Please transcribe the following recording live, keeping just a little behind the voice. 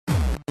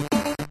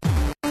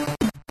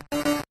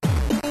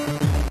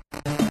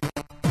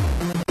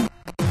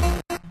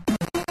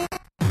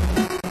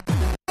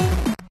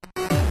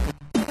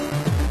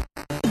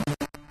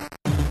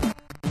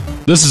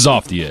This is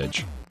Off the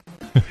Edge.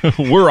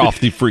 We're off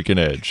the freaking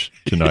edge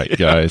tonight,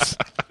 guys.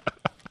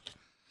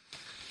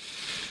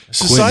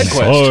 This is Side Quest.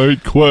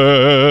 Side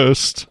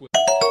Quest.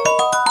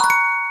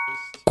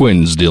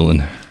 Quinn's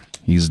dealing.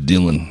 He's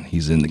dealing.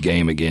 He's in the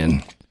game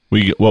again.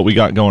 What we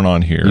got going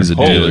on here He's a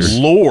dealer.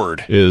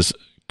 Lord. is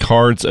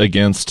Cards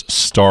Against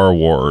Star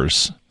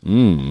Wars.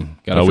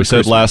 We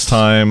said last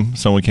time,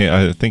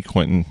 I think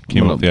Quentin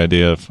came up with the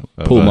idea of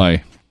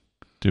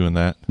doing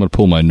that. I'm gonna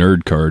pull my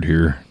nerd card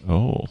here.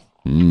 Oh.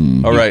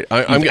 All right,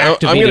 I'm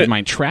activated gonna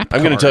my trap I'm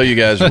going to card. tell you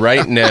guys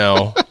right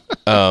now.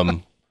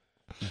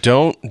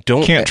 Don't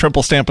Can't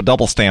triple stamp a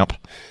double stamp.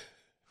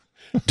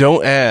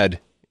 don't add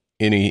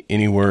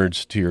any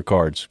words to your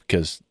cards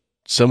because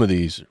some of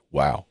these,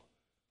 wow.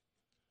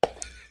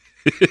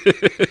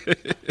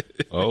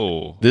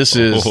 Oh. This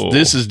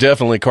is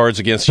definitely Cards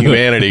Against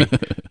Humanity,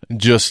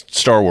 just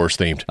Star Wars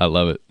themed. I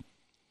love it.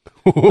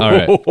 All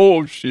right.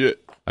 Oh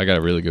shit. I got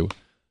a really good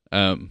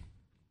one.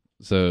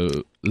 So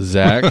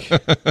Zach,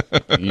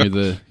 you're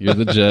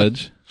the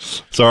judge.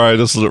 Sorry, I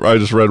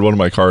just read one of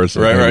my cards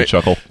and made me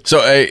chuckle.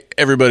 So, hey,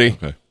 everybody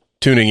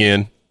tuning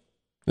in.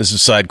 This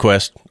is Side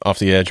Quest, Off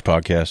the Edge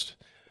podcast.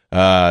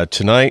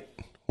 Tonight,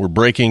 we're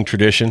breaking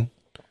tradition.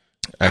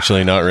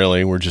 Actually, not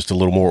really. We're just a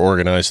little more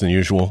organized than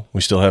usual. We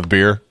still have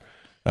beer,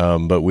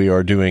 but we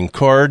are doing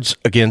Cards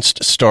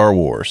Against Star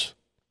Wars.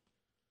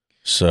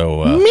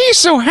 So, Me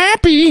so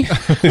happy.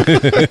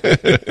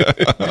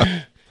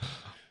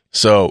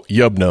 so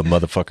yub-nub,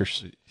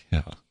 motherfuckers.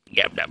 Yeah.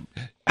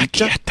 I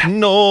get that.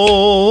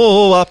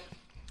 No.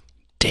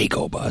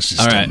 Dagobah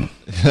system. All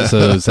right.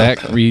 So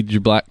Zach, read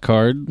your black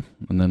card,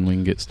 and then we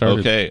can get started.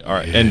 Okay. All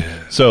right. And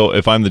so,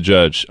 if I'm the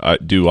judge,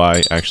 do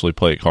I actually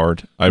play a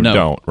card? I No.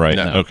 don't. Right.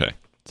 No. Okay.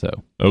 So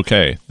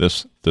Okay.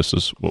 This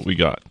is what we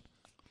got.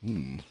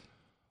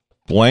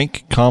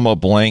 Blank, comma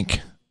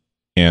blank,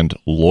 and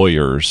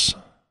lawyers.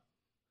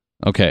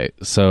 okay.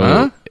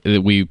 So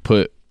we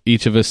put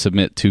each of us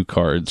submit 2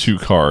 cards. 2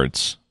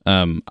 cards.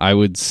 I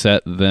would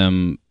set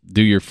them.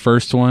 Do your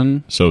first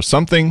one. So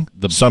something,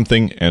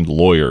 and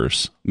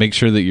lawyers. Make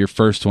sure that your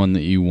first one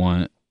that you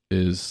want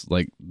is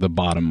like the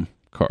bottom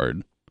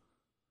card.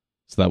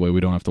 So that way we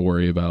don't have to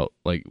worry about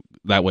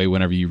that way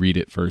whenever you read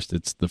it first,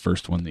 it's the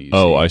first one that you see.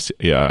 Oh, I see.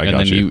 Yeah, I and got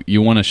then you.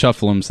 you want to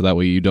shuffle them so that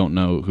way you don't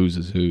know whose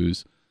is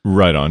whose.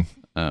 Right on.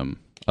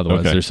 Otherwise,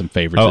 Okay. there's some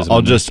favoritism.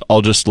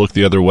 I'll just look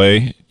the other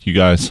way. You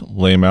guys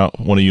lay them out.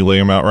 One of you lay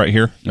them out right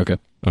here. Okay.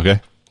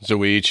 Okay. So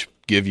we each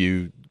give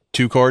you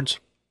 2 cards. Is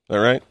that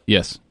right?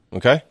 Yes.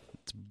 Okay.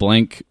 It's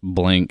blank,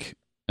 blank,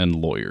 and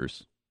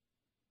lawyers.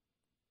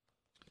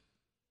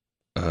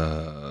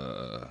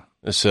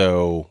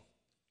 So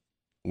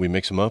we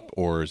mix them up,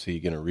 or is he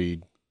going to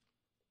read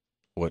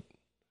what?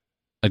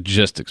 I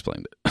just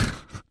explained it.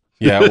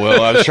 Yeah,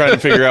 well, I was trying to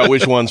figure out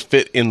which ones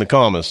fit in the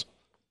commas.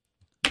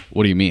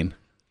 What do you mean?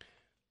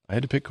 I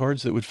had to pick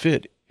cards that would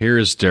fit. Here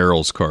is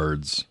Daryl's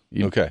cards.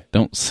 You Okay.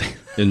 Don't say.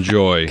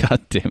 Enjoy.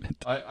 God damn it.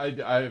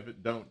 I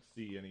don't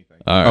see anything.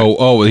 All right.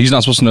 Oh, he's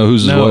not supposed to know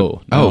whose is No,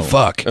 what? no. Oh,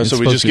 fuck. So we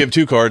supposed just to- give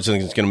 2 cards,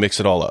 and it's going to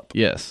mix it all up.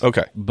 Yes.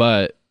 Okay.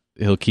 But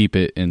he'll keep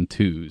it in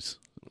 2s.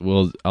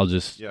 I'll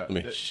just. Yeah.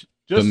 me-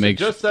 but make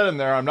just set them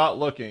there. I'm not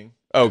looking.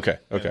 Okay.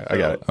 Okay. I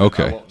got it.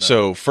 Okay.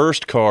 So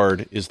first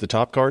card is the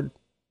top card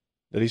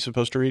that he's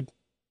supposed to read?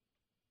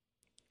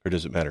 Or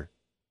does it matter?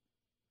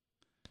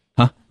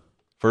 Huh?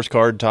 First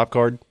card, top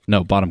card?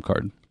 No, bottom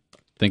card.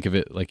 Think of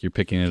it like you're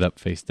picking it up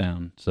face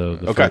down. So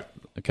Okay.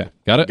 Okay.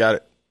 Got it? Got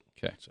it.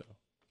 Okay. So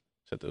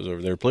set those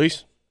over there,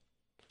 please.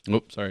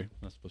 Oops, sorry. I'm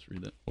not supposed to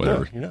read that.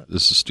 Whatever. No, you're not.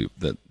 This is stupid.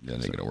 That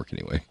ain't going to work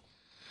anyway.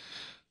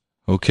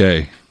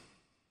 Okay.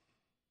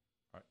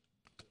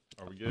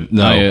 Are we good?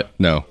 No. Not yet.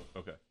 No.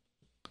 Okay.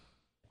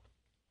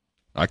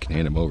 I can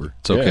hand him over.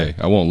 It's okay.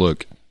 I won't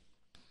look.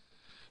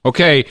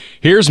 Okay.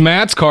 Here's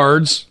Matt's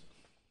cards.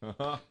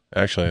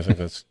 Actually, I think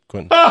that's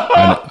Quentin.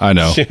 I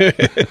know.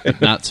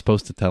 Not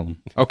supposed to tell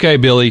him. Okay,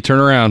 Billy, turn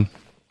around.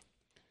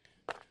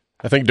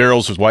 I think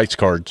Daryl's was White's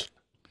cards.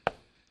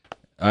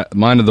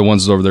 Mine are the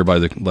ones over there by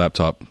the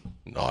laptop.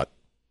 Not.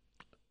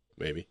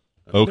 Maybe.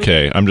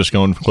 Okay. I'm just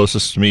going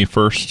closest to me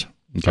first.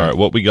 All right.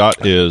 What we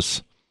got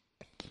is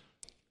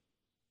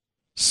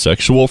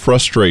sexual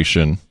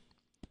frustration.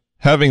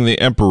 Having the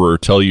Emperor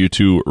tell you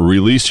to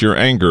release your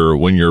anger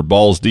when you're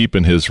balls deep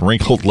in his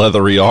wrinkled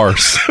leathery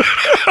arse.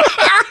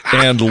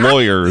 And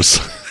lawyers.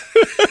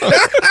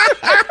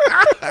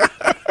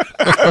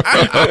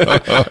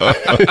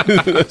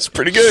 That's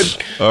pretty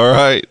good. All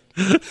right.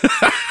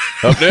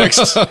 Up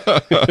next.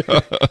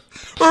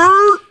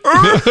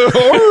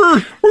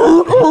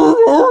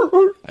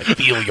 I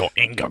feel your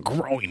anger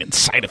growing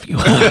inside of you.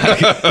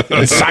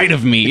 Inside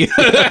of me.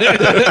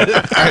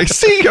 I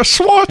see your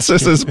Schwartz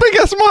is as big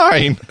as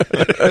mine.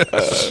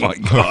 Oh my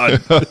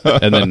God.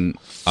 And then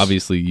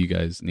obviously you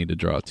guys need to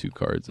draw 2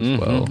 cards as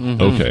well.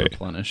 Okay.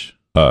 Replenish.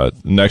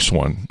 Next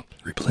one.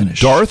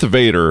 Replenish. Darth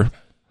Vader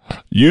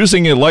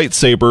using a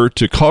lightsaber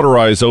to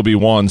cauterize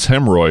Obi-Wan's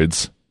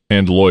hemorrhoids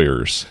and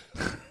lawyers.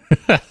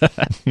 All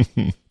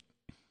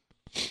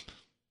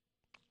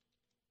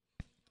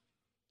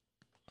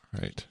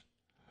right.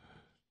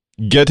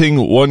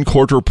 Getting one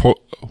quarter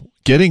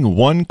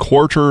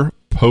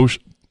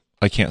potion.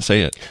 I can't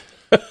say it.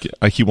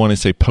 I keep wanting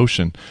to say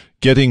potion.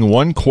 Getting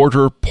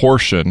 1/4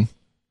 portion.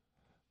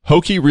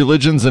 Hokey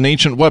religions and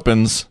ancient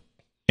weapons,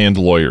 and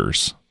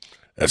lawyers.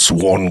 That's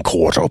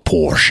 1/4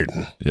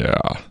 portion. Yeah.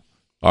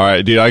 All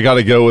right, dude. I got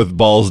to go with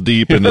balls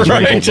deep in his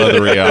wrinkled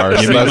leathery hours.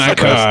 Give me my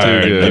card.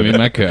 too good. Give me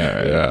my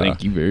card. Yeah.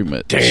 Thank you very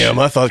much. Damn,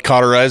 I thought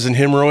cauterizing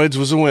hemorrhoids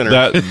was a winner.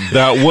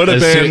 That would have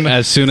been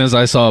As soon as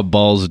I saw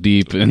balls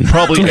deep and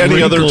probably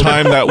any other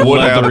time that would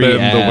have leathery been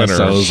the ass,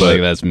 winner. I was but- like,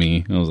 that's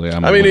me. I was like,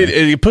 I'm I a mean, winner.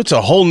 it puts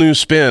a whole new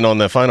spin on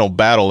the final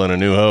battle in A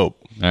New Hope.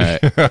 All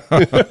right.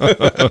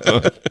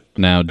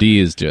 Now D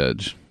is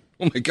judge.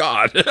 Oh my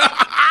god.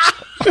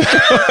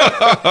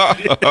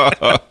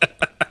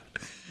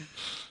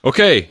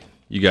 Okay,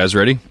 you guys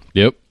ready?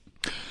 Yep.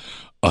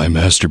 I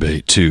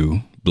masturbate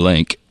to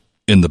blank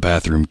in the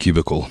bathroom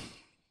cubicle.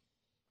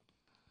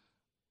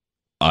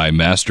 I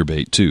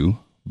masturbate to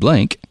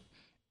blank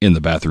in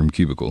the bathroom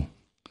cubicle.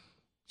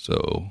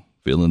 So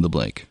fill in the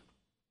blank.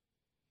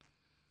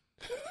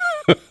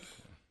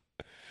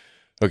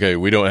 Okay,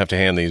 we don't have to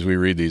hand these. We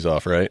read these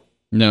off, right?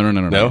 No.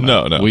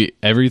 No.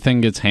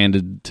 Everything gets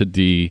handed to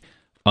D,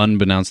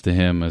 unbeknownst to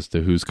him as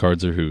to whose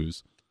cards are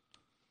whose,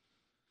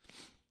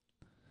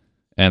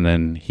 and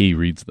then he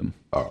reads them.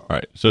 All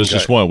right. So it's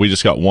just one. We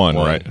just got one,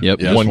 right? Yep.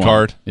 Yeah. just One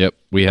card. Yep.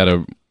 We had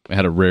a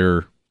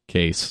rare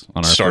case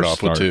on our Start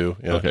first off with two.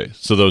 Yeah. Okay.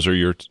 So those are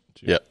your.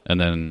 Yeah. and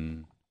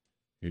then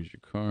here's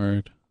your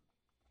card.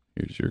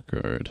 Here's your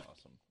card.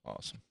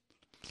 Awesome.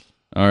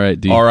 All right,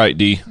 D. All right,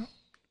 D.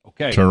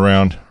 Okay. Turn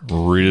around.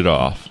 Read it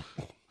off.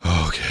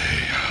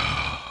 Okay.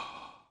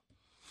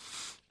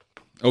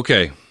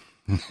 Okay.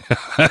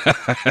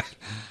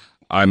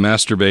 I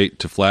masturbate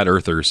to flat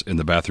earthers in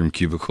the bathroom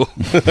cubicle.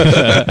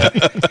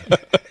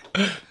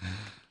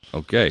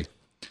 Okay.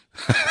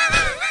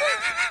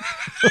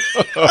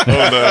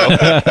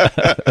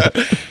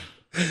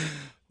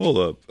 Hold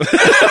up.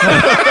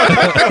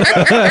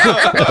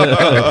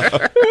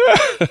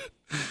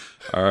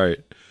 All right.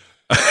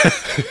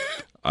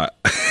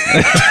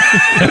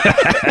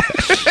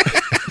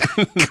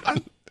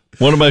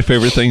 One of my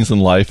favorite things in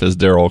life is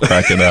Daryl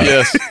cracking up.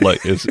 Yes.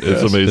 Like it's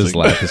amazing. His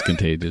laugh is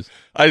contagious.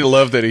 I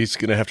love that he's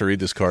going to have to read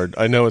this card.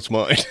 I know it's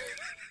mine.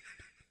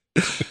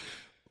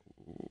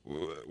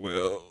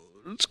 Well,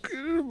 it's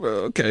good.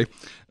 Okay.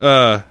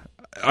 I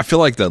feel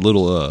like that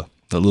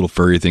little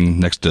furry thing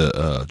next to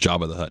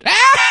Jabba the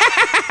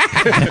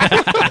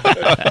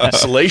Hutt.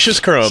 Salacious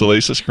Crumb.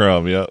 Salacious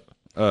Crumb. Yep.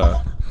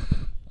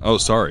 Oh,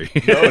 sorry.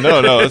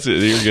 No.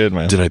 You're good,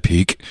 man. Did I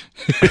peek?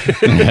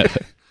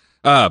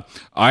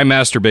 I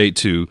masturbate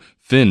to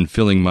Finn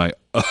filling my.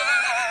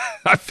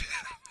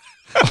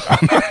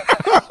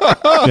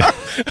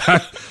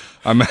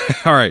 I'm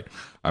all right.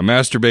 I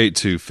masturbate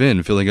to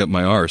Finn filling up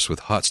my arse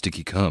with hot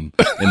sticky cum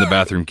in the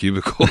bathroom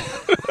cubicle.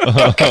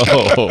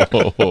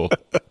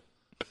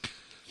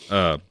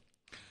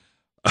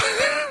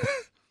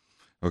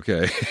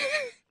 Okay.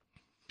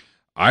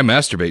 I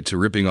masturbate to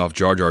ripping off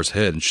Jar Jar's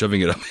head and shoving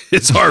it up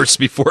his arse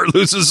before it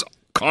loses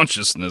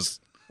consciousness.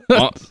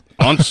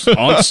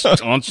 Consciousness.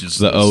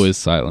 The O is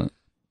silent.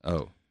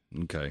 Oh,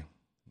 okay.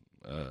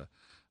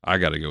 I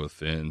got to go with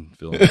Finn.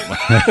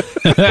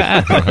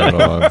 Right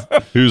on.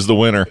 Who's the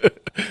winner?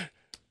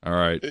 All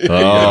right.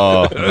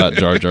 Oh, I thought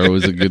Jar Jar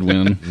was a good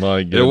win.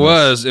 my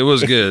goodness. It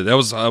was good. That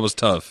was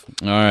tough.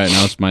 All right,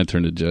 now it's my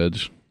turn to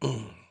judge.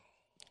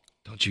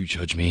 Don't you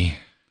judge me.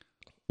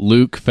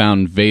 Luke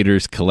found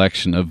Vader's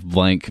collection of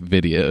blank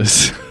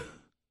videos.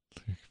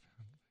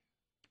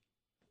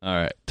 All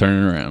right,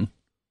 turn it around.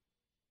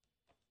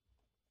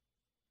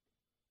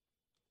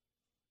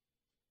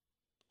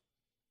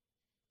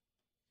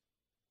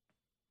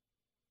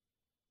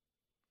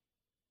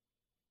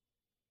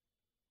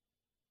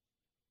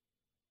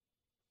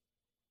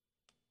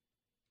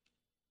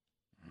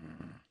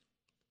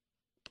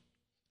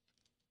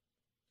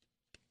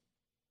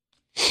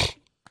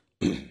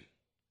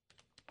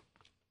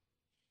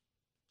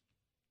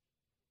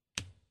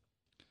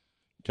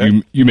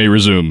 Okay. You may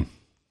resume.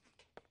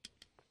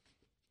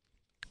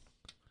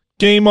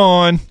 Game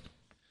on.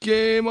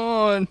 Game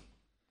on.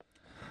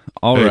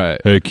 All right,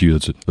 Hey, Q,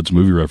 that's a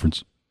movie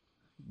reference.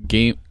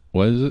 game.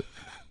 What is it?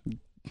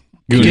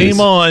 Game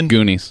on.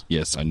 Goonies.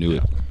 Yes, I knew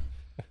it.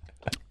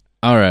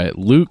 All right,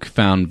 Luke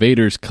found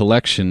Vader's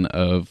collection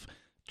of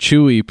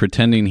Chewie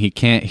pretending he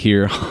can't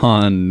hear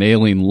Han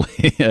nailing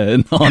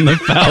Leia on the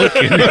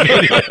Falcon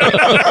video.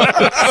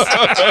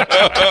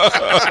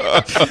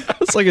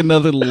 It's like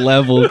another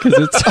level because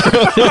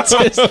it's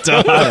his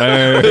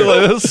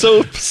daughter. That's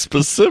so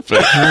specific.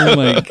 Oh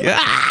my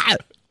god!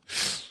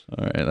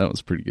 All right, that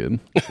was pretty good.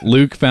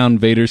 Luke found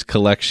Vader's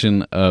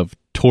collection of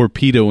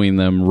torpedoing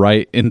them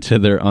right into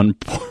their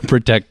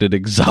unprotected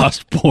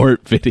exhaust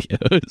port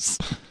videos.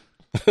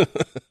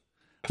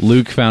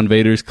 Luke found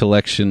Vader's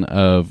collection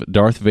of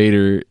Darth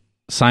Vader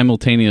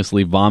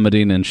simultaneously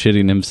vomiting and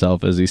shitting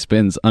himself as he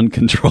spins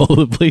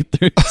uncontrollably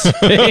through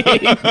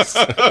space.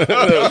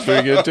 That was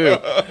pretty good too.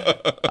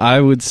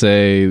 I would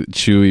say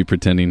Chewie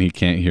pretending he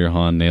can't hear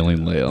Han nailing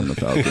Leia on the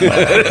Falcon.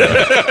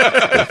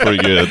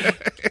 Pretty good.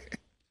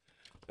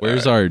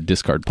 Where's our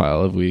discard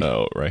pile? Have we?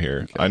 Oh, right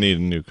here. I need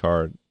a new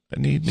card. I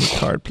need a new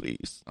card,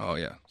 please. Oh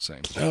yeah,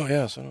 same. Oh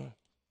yeah, so do I.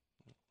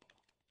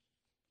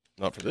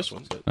 Not for this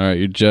one. But. All right,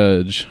 your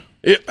judge.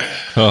 Yeah.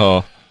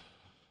 Oh.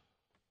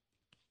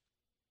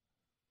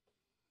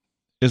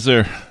 Is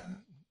there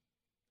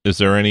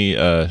any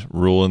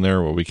rule in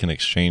there where we can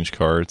exchange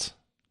cards?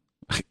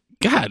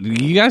 God,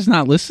 you guys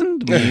not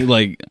listened?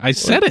 Like I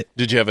said it.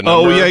 Did you have a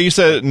number? Oh yeah, you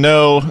said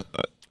no.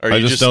 Or I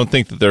you just don't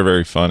think that they're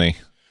very funny.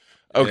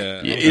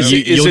 Okay. Yeah.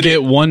 You'll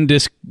get one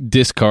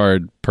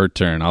discard per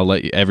turn. I'll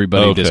let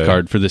everybody Okay.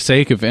 discard for the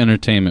sake of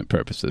entertainment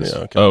purposes. Yeah,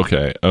 okay.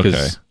 Okay. Okay.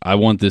 Because I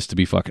want this to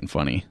be fucking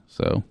funny.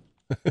 So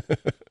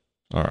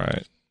All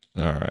right.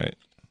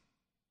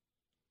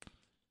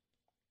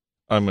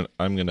 I'm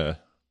gonna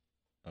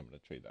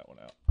trade that one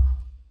out.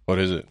 What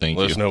is it? Thank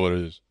Let you. us know what it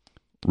is.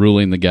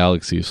 ruling the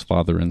galaxy as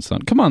father and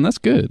son. Come on, that's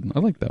good. I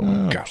like that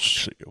one.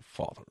 Galaxy of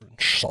father and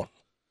son.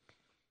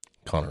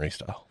 Connery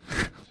style.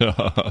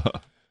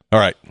 All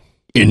right.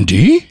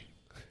 Indy?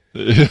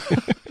 You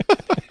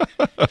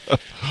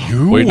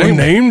were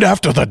named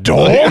after the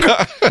dog?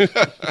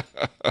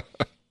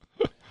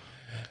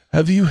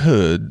 Have you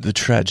heard the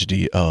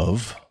tragedy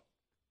of...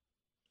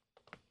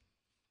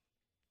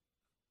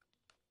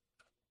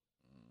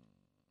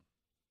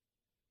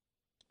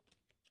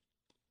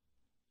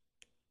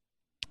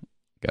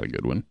 Got a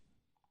good one.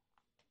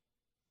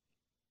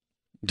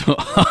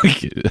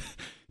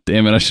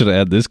 Damn it, I should have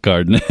had this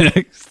card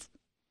next.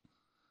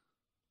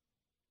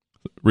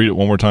 Read it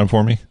one more time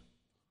for me.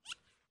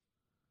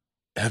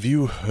 Have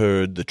you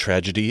heard the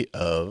tragedy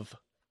of...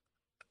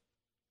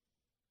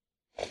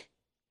 All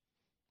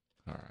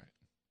right.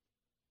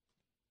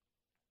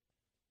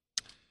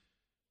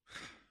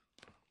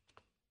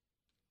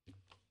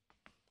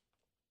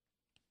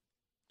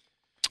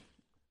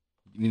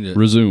 You need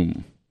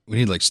Resume. we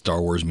need like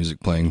Star Wars music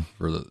playing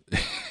for the.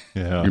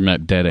 Yeah. You're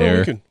at dead Well,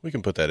 air. we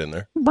can put that in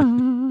there.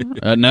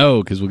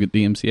 No, because we'll get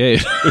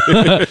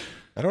DMCA.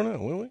 I don't know,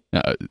 will we?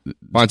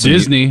 Find some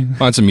Disney.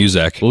 Find some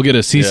music. We'll get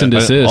a cease and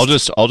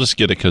desist. I'll just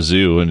get a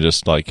kazoo and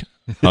just like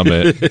hum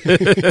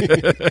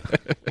it.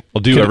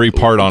 I'll do every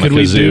part on a could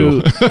we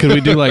do? kazoo. Could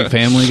we do like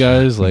Family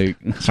Guys? Like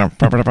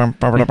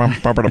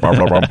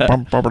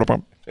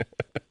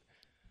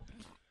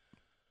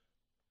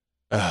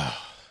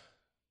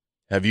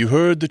Have you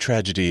heard the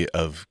tragedy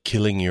of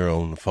killing your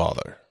own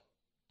father?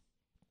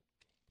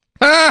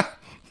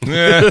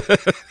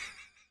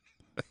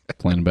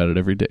 playing about it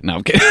every day. No,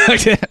 I'm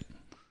kidding.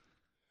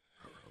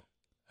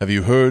 Have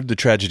you heard the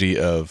tragedy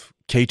of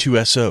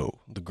K2SO,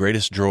 the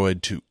greatest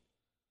droid to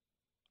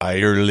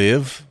either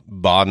live,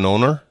 Bon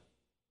owner?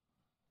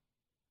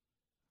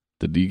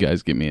 Did you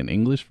guys give me an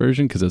English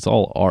version? Because it's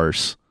all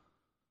arse.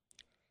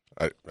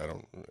 I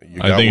don't.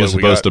 I think it's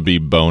supposed to be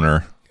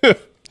boner.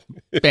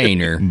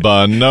 Banner.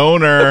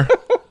 Bononer.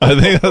 I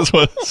think that's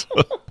what it's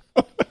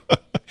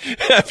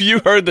Have you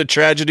heard the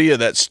tragedy of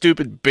that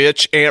stupid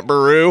bitch Aunt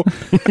Beru?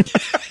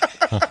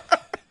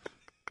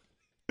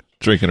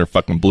 drinking her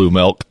fucking blue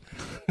milk.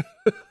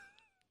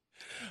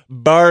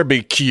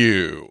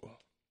 Barbecue.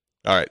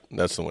 All right,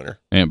 that's the winner.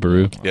 Aunt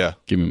Beru, Yeah.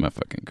 give me my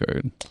fucking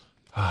card.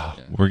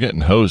 We're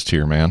getting hosed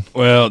here, man.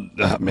 Well,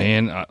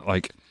 man,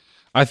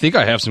 I think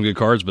I have some good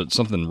cards, but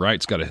something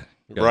right's got to.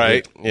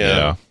 Right.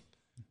 Yeah.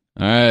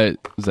 All right,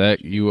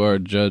 Zach, you are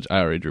judge. I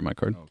already drew my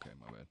card. Okay,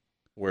 my bad.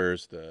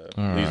 Where's the?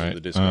 All these are right.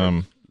 the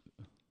discard.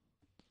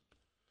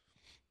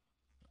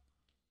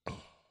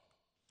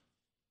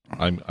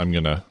 I'm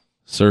gonna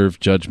Serve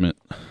judgment.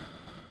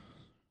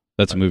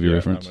 That's a movie yeah,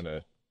 reference. I'm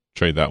gonna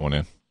trade that one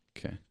in.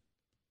 Okay.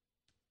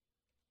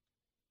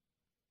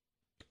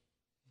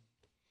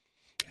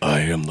 I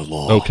am the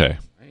law. Okay.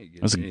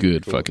 That's a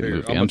good fucking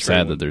movie. I'm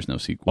sad that there's no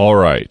sequel. All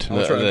right.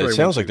 It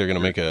sounds like they're going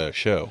to make a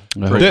show.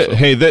 I hope so.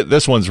 Hey,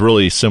 this one's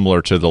really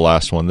similar to the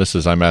last one. This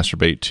is I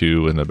Masturbate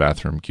 2 in the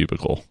bathroom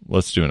cubicle.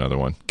 Let's do another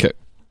one. Okay.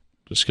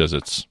 Just because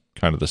it's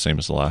kind of the same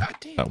as the last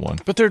that one.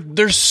 But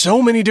there's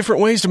so many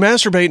different ways to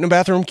masturbate in a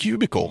bathroom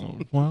cubicle.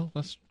 Well,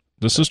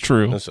 this is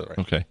true. That's all right.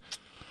 Okay.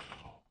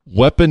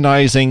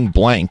 Weaponizing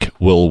blank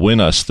will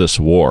win us this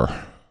war.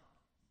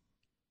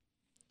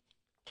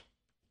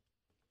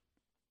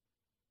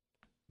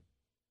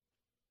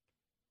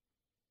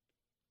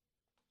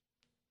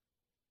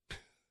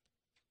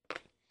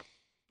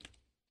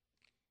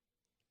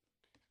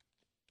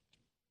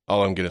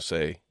 All I'm going to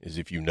say is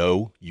if you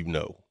know, you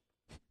know.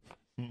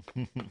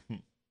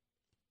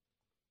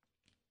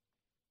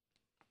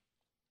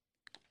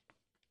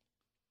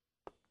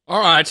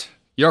 All right,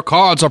 your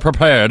cards are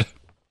prepared.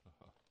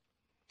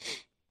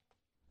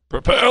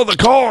 Prepare the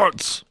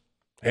cards.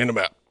 Hand them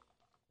out.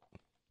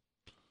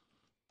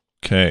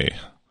 Okay.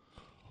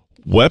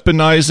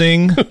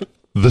 Weaponizing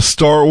the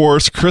Star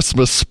Wars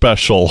Christmas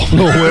special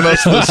will win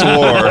us this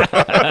war.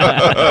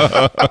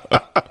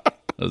 That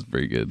was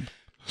pretty good.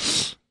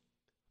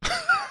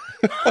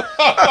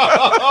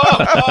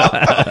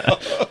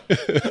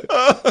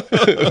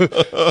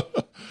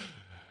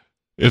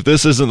 If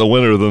this isn't the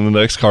winner, then the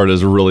next card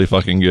is really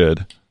fucking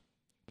good.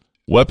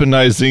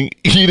 Weaponizing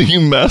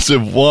eating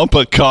massive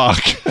wampa cock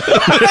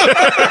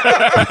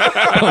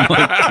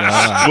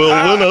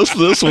will win us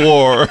this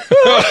war.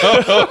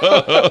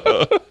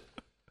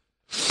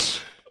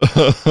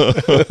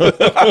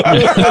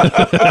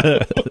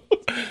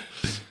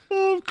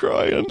 I'm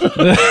crying.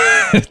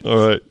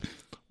 All right.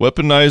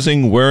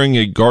 Weaponizing wearing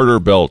a garter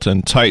belt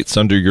and tights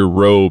under your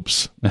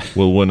robes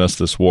will win us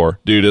this war.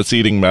 Dude, it's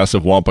eating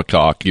massive wampa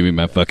cock. Give me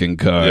my fucking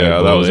card.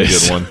 Yeah, that was a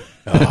boys. good one.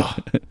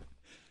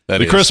 That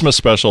The is- Christmas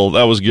special,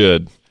 that was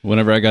good.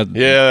 Whenever I got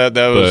Yeah,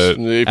 that was.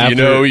 But If after- you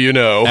know, you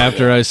know.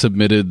 after I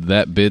submitted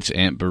that bitch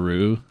Aunt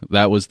Beru,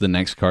 that was the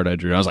next card I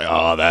drew. I was like,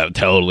 oh, that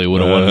totally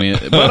would have won me,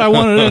 but I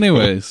won it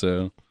anyway.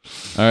 So,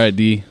 all right,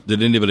 D.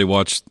 Did anybody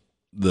watch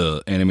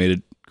the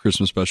animated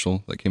Christmas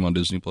special that came on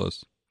Disney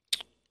Plus?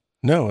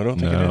 No, I don't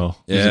think No.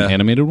 Is it an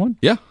animated one?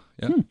 Yeah.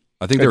 I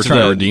think they were It's trying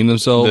to the- redeem I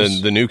themselves.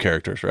 did. The new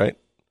characters, right?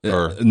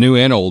 Or New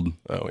and old.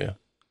 oh yeah,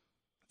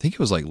 I think it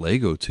was like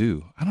Lego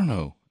too. I don't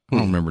know. I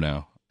don't remember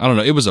now. I don't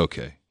know. It was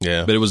okay,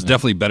 yeah. but it was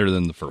definitely better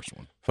than the first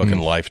one. Fucking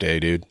Life Day,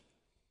 dude.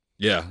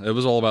 Yeah, it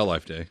was all about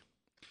Life Day.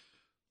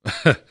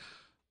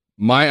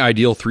 My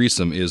ideal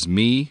threesome is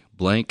me,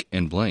 blank,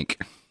 and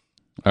blank.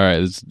 All right,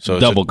 it's So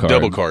it's double a card.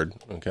 Double card.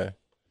 Okay.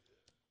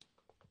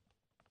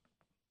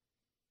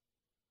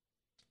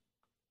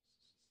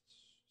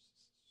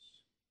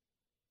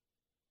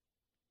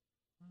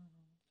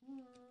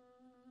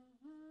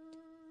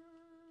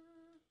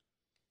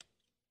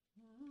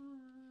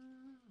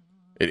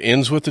 It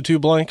ends with the two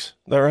blanks.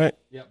 Is that right?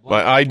 Yeah,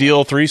 My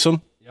ideal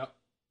threesome. Yep.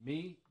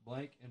 Me,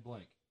 blank, and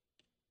blank.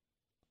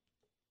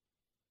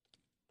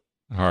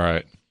 All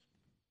right.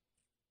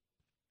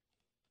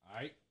 All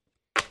right.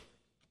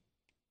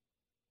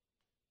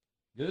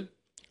 Good.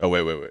 Oh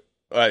wait.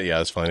 Yeah,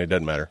 that's fine. It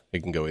doesn't matter.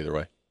 It can go either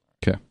way.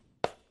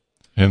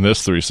 In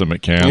this threesome,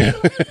 it can.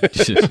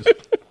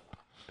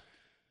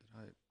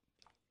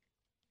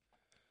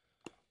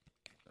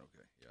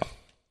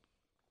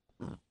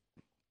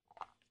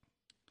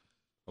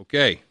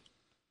 Okay.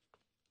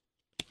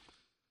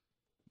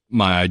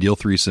 My ideal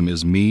threesome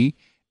is me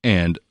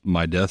and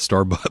my Death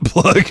Star butt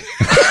plug.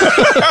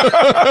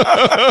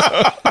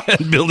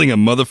 And building a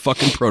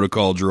motherfucking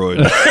protocol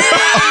droid.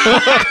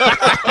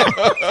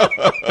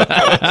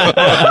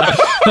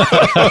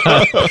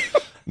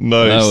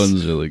 Nice. That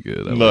one's really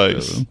good. I like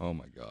Nice. that one. Oh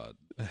my god.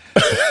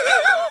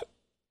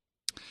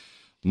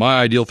 My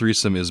ideal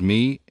threesome is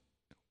me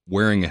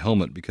wearing a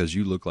helmet because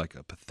you look like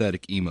a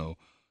pathetic emo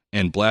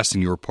and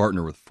blasting your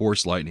partner with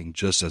force lightning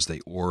just as they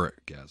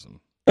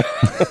orgasm.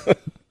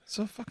 It's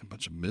a fucking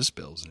bunch of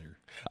misspells in here.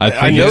 I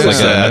think I it's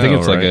noticed like that. I think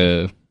it's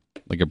Right.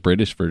 like a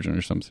British version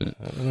or something.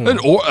 An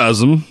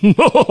orgasm.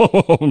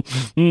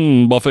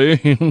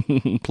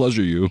 Buffy.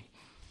 Pleasure you.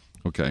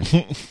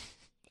 Okay.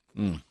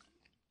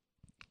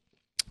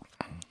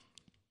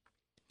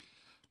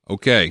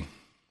 Okay.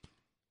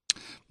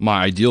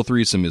 My ideal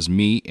threesome is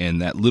me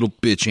and that little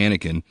bitch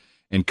Anakin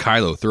and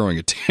Kylo throwing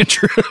a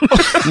tantrum.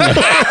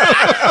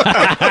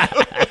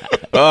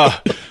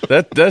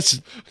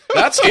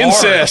 That's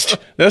incest.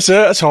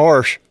 That's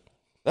harsh.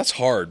 That's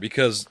hard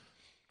because,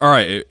 all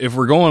right, if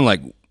we're going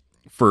like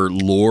for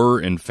lore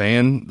and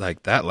fan,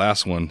 like that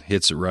last one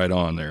hits it right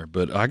on there.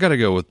 But I got to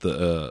go with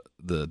the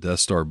Death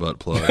Star butt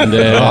plug.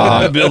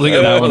 Yeah. Building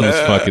That one was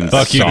fucking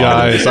Fuck you solid.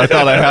 guys. I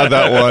thought I had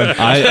that one.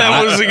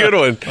 That was a good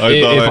one. I thought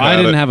If I had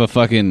didn't it. have a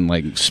fucking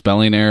like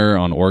spelling error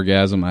on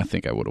orgasm, I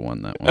think I would have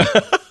won that one.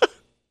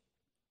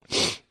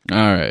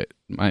 All right,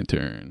 my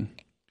turn.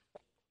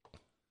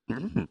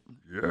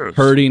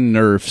 Hurting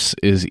nerfs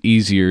is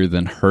easier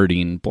than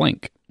hurting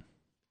blank.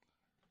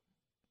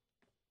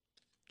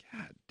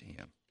 God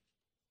damn.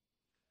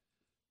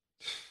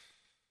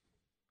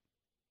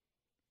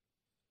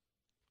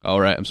 All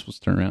right, I'm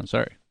supposed to turn around.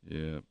 Sorry.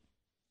 Yeah.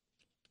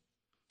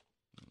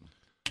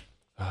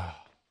 That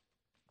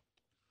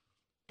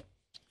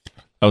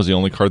was the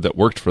only card that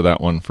worked for that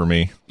one for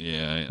me.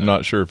 Yeah. I'm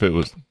not sure if it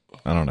was.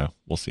 I don't know.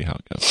 We'll see how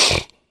it goes.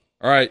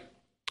 All right.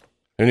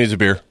 Who needs a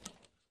beer?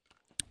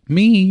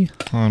 Me.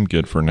 I'm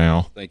good for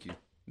now. Thank you.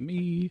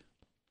 Me.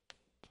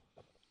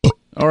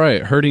 All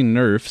right, hurting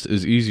nerfs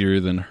is easier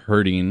than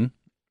hurting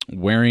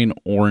wearing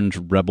orange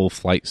rebel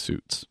flight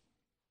suits.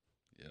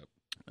 Yep.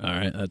 All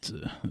right, that's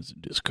a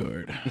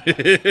discard.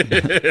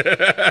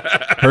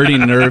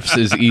 Hurting nerfs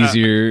is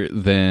easier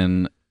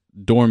than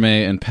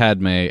Dorme and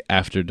Padme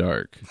after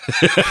dark.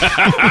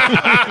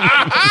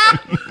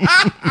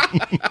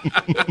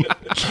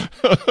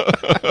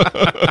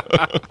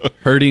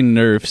 Hurting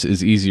nerfs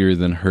is easier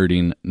than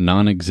hurting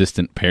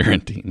non-existent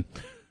parenting.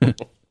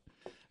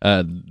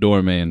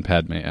 Dorme and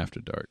Padme after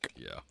dark.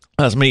 Yeah.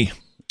 That's me.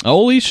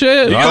 Holy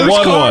shit! I First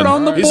won card one.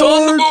 on the board. He's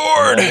on the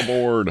board. On the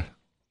board.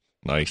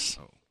 Nice.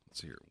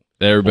 Let's hear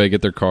it. Everybody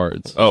get their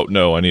cards. Oh,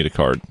 no. I need a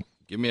card.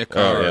 Give me a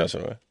card. Oh yeah, so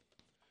do I.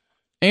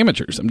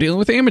 Amateurs. I'm dealing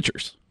with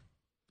amateurs.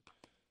 I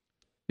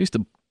used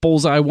to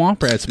bullseye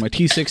womp rats in my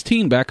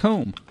T16 back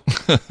home.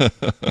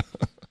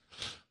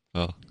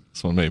 Well,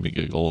 this one made me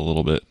giggle a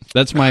little bit.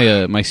 That's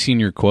my my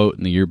senior quote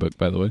in the yearbook,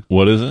 by the way.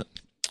 What is it?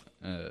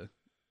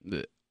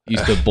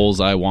 Used to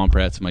bullseye womp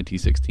rats in my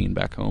T16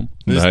 back home.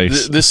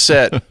 Nice. This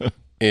set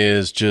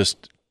is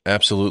just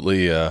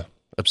absolutely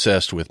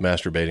obsessed with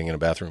masturbating in a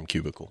bathroom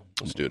cubicle.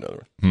 Let's do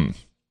another one.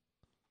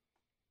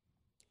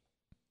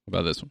 How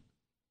about this one?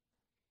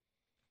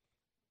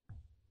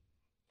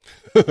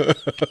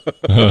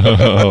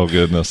 Oh,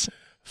 goodness.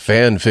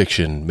 Fan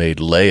fiction made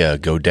Leia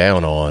go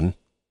down on.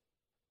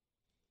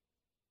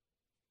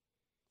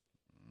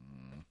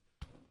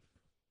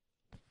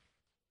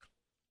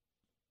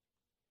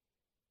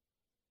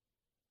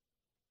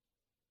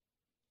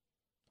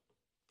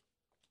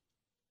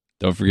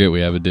 Don't forget we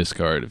have a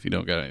discard if you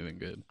don't got anything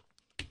good.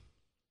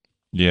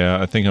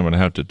 Yeah, I think I'm going to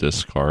have to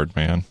discard,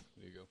 man.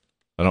 There you go.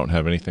 I don't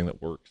have anything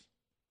that works.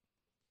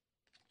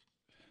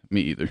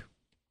 Me either.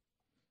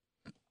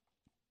 I'll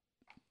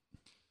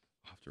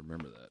have to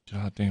remember that.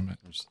 God damn it.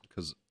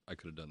 Because I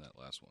could have done that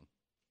last one.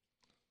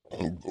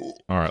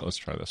 All right, let's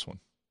try this one.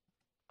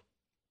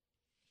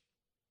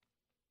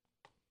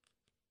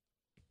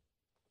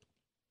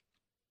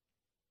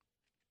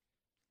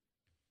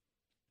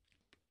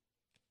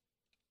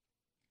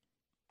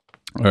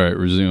 All right,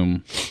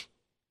 resume.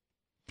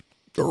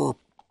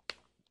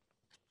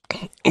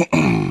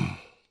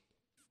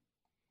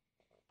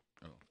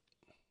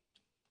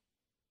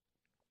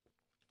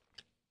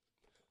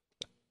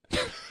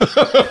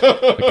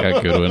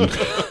 Okay, good one.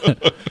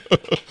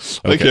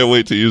 I can't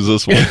wait to use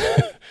this one.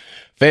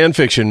 Fan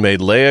fiction made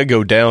Leia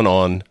go down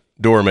on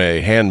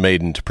Dorme,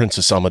 handmaiden to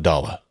Princess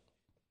Amidala.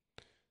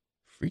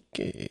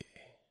 Freaky.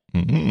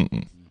 Mm-hmm.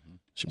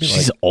 Should be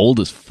She's old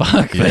as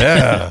fuck. man.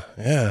 yeah,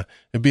 yeah.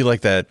 It'd be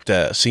like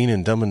that scene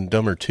in Dumb and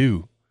Dumber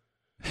 2.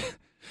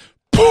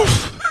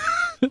 Poof!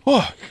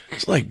 Oh,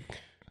 it's like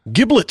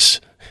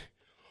giblets.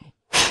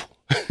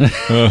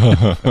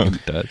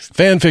 That's-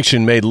 Fan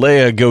fiction made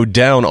Leia go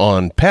down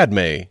on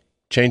Padme,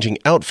 changing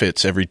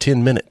outfits every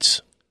 10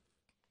 minutes.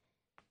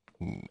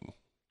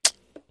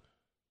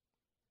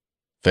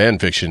 Fan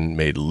fiction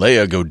made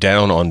Leia go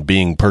down on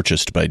being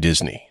purchased by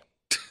Disney.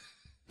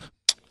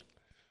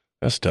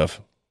 That's tough.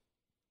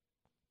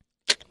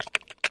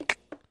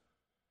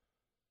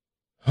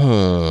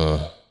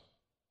 Huh.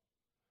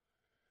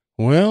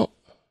 Well,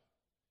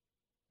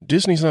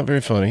 Disney's not very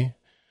funny.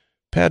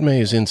 Padme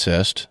is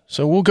incest,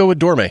 so we'll go with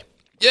Dorme.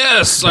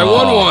 Yes, I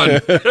won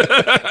one.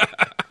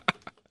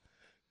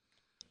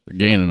 They're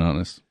gaining on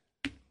us.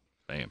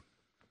 Bam.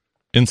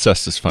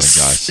 Incest is funny,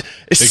 guys.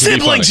 It's It can be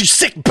siblings, funny. you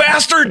sick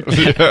bastard!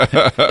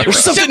 There's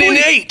something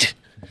innate.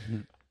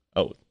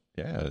 Oh,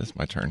 yeah, it's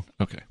my turn.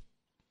 Okay.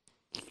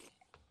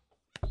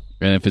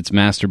 And if it's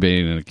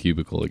masturbating in a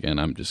cubicle again,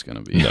 I'm just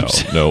going to be No,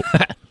 upset. no.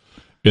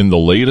 In the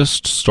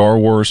latest Star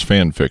Wars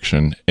fan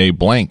fiction, a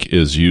blank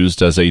is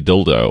used as a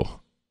dildo.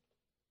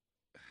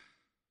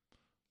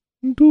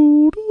 I'm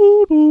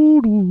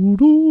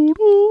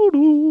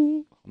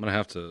gonna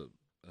have to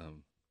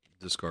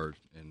discard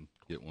and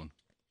get one.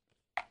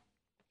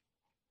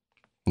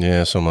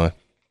 Yeah, so am I.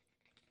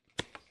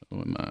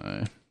 So am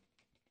I.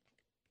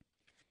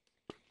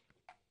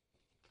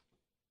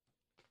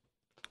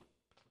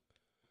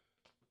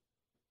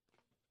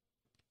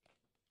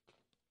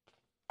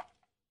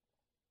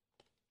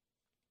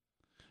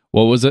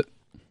 What was it?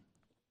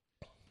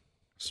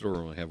 Still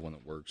only have one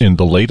that works. In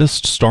the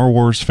latest Star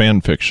Wars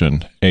fan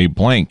fiction, a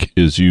blank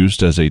is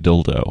used as a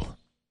dildo.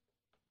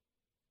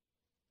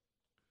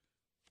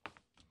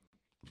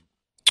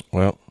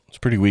 Well, it's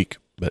pretty weak,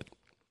 but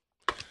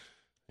I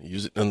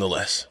use it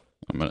nonetheless.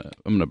 I'm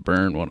gonna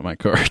burn one of my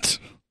cards.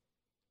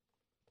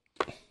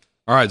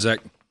 All right, Zach.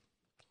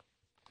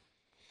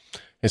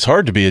 It's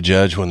hard to be a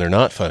judge when they're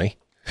not funny.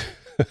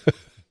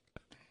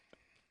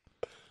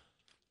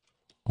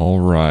 All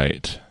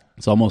right.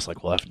 It's almost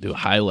like we'll have to do a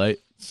highlight.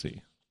 Let's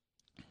see.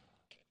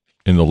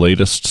 In the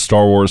latest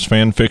Star Wars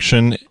fan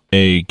fiction,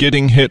 a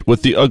getting hit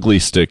with the ugly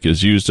stick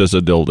is used as a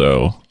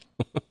dildo.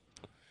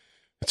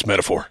 It's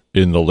metaphor.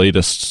 In the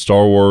latest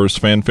Star Wars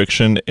fan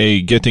fiction,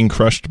 a getting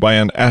crushed by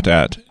an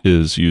AT-AT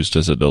is used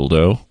as a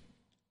dildo.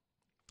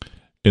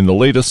 In the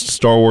latest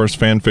Star Wars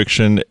fan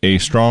fiction, a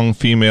strong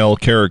female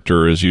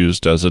character is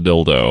used as a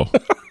dildo.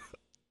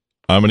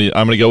 I'm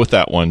gonna go with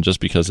that one just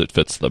because it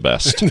fits the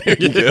best. There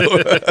you go.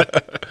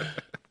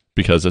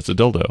 Because it's a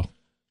dildo.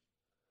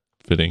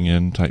 Fitting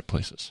in tight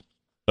places.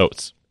 Oh,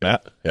 it's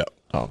Matt? Yeah.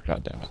 Oh,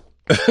 god damn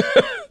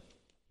it.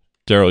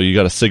 Daryl, you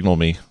gotta signal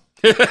me.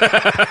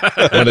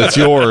 When it's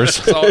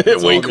yours.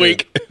 Wink,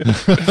 wink.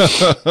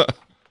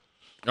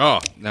 Oh,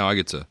 now I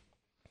get to.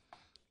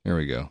 Here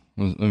we go.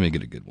 Let me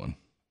get a good one.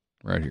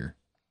 Right here.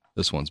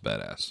 This one's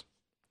badass.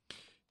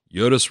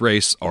 Yoda's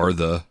race are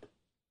the.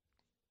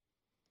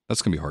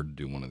 That's going to be hard to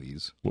do one of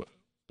these.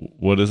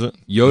 What is it?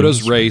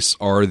 Yoda's race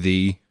are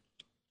the.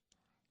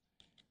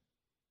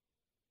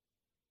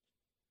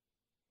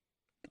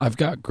 I've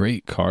got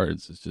great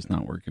cards. It's just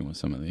not working with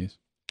some of these.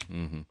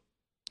 Mm-hmm.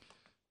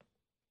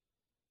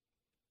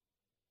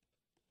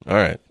 All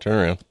right,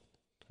 turn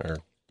around.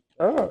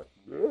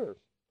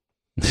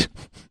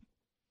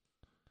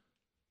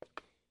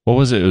 What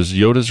was it? It was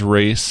Yoda's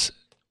race.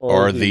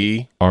 Are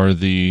the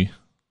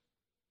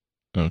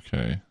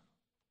Okay.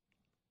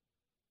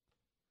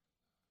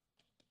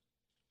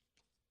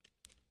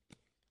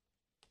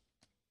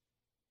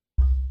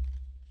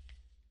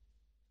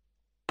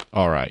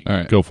 All right. All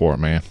right. Go for it,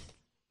 man.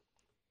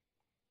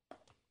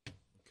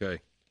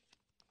 Okay.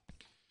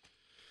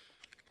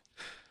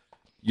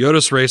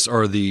 Yoda's race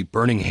are the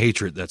burning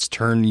hatred that's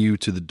turned you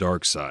to the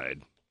dark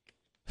side.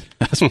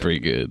 That's pretty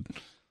good.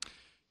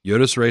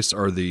 Yoda's race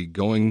are the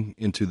going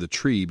into the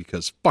tree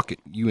because fuck it,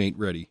 you ain't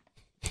ready.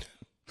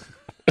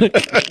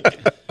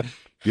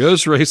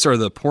 Yoda's race are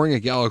the pouring a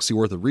galaxy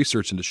worth of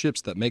research into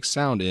ships that make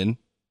sound in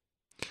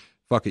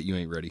fuck it, you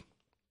ain't ready.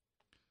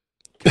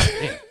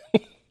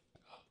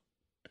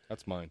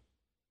 That's mine.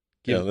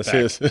 yeah, this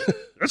is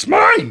That's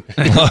mine.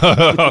 you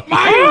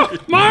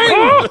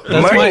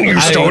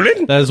stole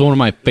it. That is one of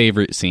my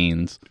favorite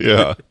scenes.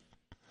 Yeah.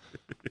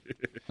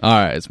 All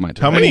right, it's my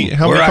turn. How many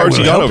cards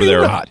you got over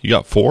there? You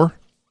got 4?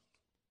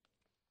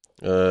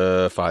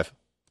 5.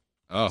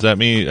 Oh, Does that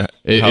mean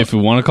If we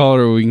want to call it,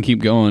 or we can keep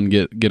going,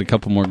 get a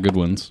couple more good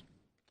ones.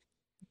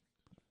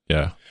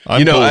 Yeah.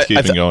 I'm cool with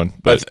keeping going.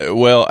 But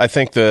Well, I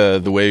think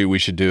the way we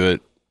should do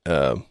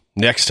it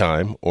next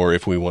time, or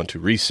if we want to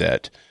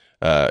reset,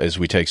 is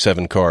we take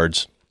 7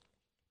 cards,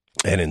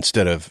 and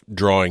instead of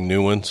drawing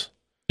new ones,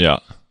 yeah.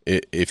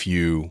 if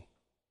you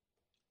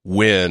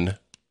win,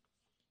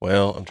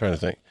 well, I'm trying to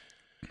think.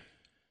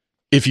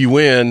 If you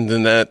win,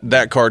 then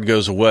that card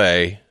goes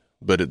away,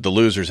 but the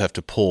losers have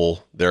to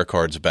pull their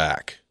cards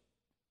back.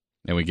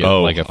 And we get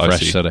Oh, like a I fresh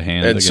see. set of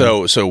hands. And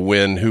again. so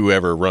when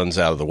whoever runs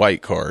out of the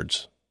white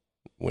cards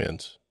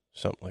wins,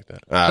 something like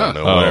that. I don't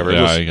know, whatever.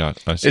 Yeah,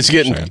 Let's- I see it's what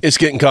you're getting it's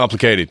getting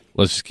complicated.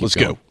 let's just keep Let's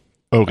going.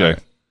 go. saying.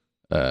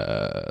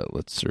 Okay.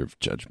 Let's serve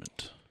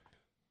judgment.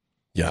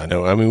 Yeah, I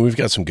know. I mean, we've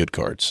got some good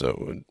cards,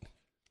 so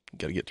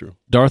got to get through.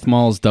 Darth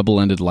Maul's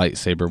double-ended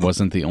lightsaber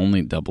wasn't the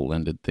only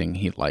double-ended thing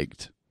he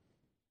liked.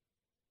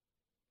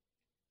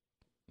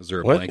 is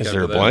there a What? blank? Is after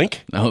there a that?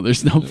 blank? No,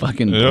 there's no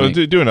fucking No,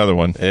 blank. do another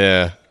one.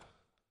 Yeah.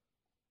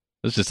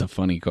 It's just a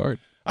funny card.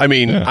 I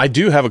mean, Yeah. I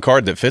do have a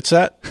card that fits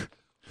that.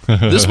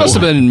 This must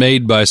have been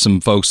made by some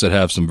folks that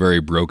have some very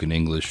broken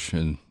English,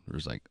 and it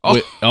was like,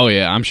 Oh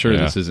yeah, I'm sure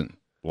Yeah. this isn't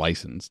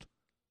licensed.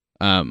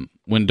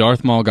 When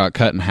Darth Maul got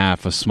cut in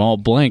half, a small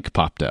blank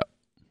popped out.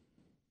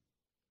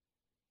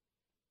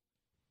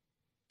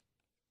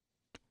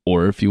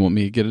 Or if you want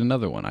me to get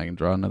another one, I can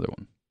draw another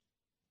one.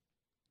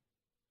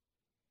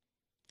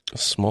 A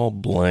small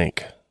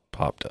blank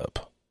popped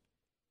up.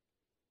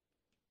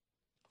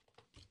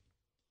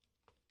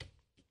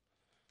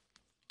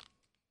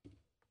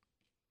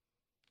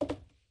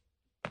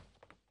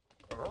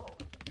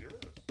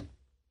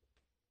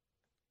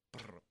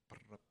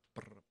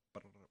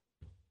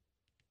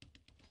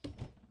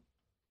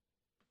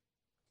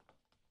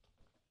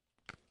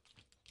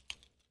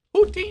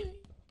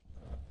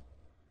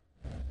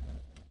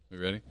 We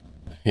ready?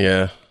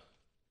 Yeah.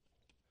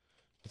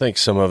 I think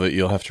some of it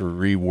you'll have to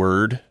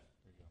reword.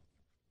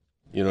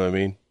 You know what I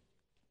mean?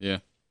 Yeah.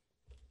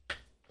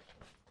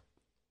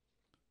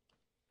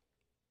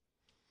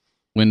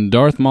 When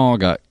Darth Maul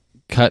got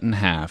cut in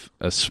half,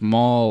 a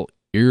small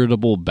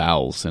irritable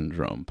bowel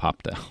syndrome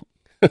popped out.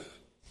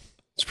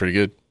 It's pretty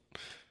good.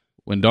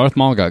 When Darth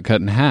Maul got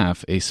cut in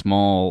half, a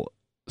small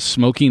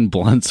smoking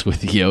blunts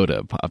with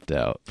Yoda popped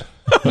out.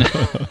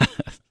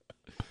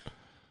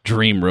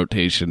 Dream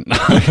rotation.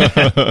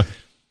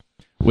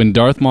 When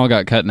Darth Maul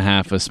got cut in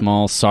half, a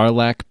small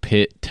Sarlacc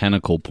pit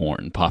tentacle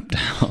porn popped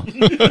out.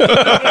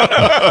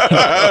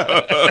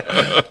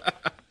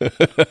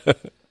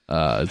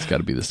 It's got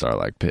to be the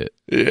Sarlacc pit.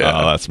 Yeah.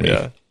 Oh, that's me.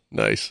 Yeah.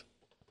 Nice.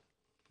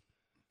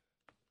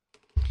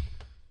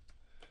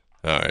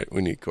 All right.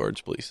 We need cards,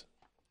 please.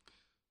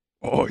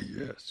 oh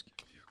yes,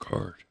 give me a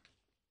card.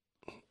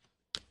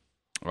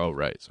 Oh,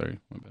 right. Sorry.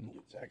 My bad.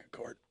 Zach a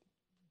card.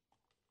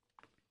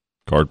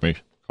 Card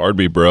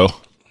me, bro. All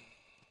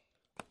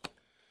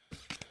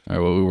right,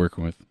 what are we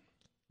working with?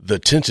 The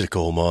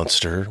tentacle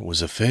monster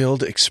was a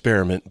failed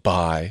experiment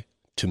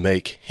to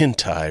make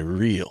hentai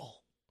real.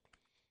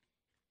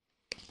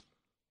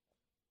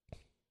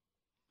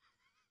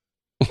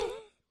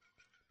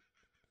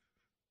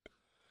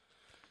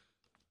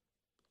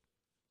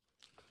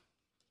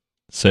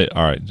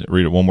 All right,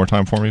 read it one more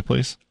time for me,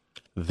 please.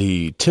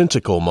 The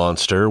tentacle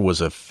monster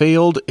was a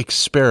failed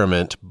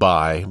experiment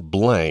by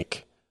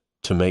blank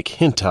to make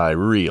hentai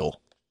real.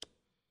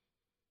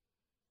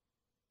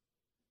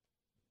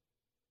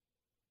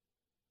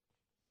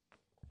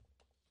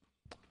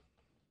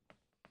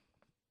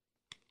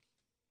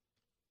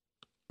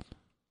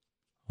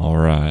 All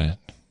right.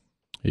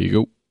 Here you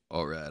go.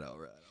 All right. All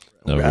right.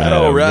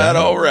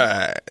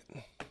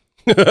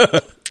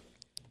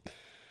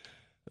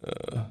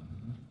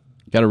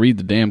 Got to read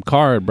the damn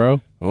card,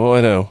 bro. Oh,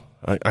 I know.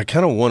 I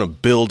kind of want to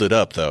build it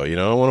up, though. You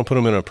know, I want to put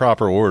them in a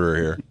proper order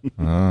here.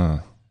 Ah.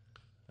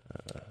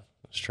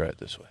 Let's try it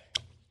this way.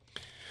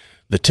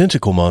 The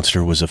tentacle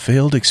monster was a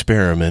failed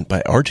experiment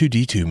by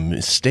R2-D2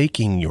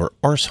 mistaking your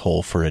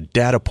arsehole for a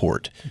data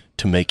port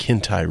to make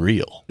hentai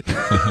real.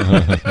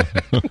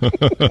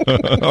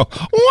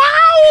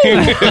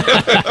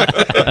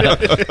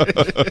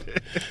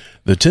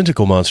 The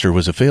tentacle monster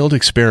was a failed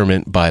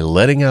experiment by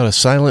letting out a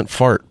silent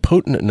fart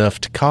potent enough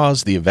to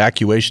cause the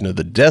evacuation of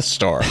the Death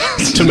Star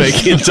to make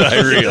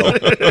hentai real.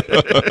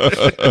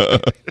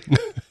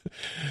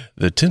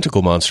 The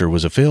tentacle monster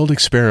was a failed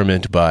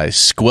experiment by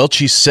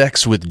squelchy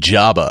sex with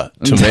Jabba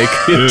to make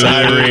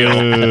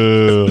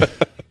hentai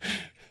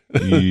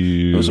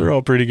real. Those are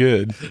all pretty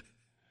good.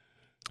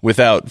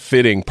 Without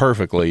fitting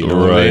perfectly, you know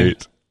what I mean?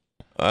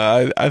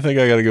 I think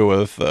I got to go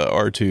with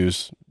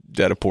R2's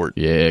data port.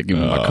 Yeah, give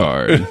me my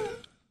card.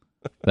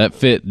 That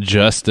fit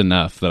just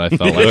enough that I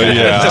felt like I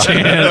had a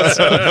chance.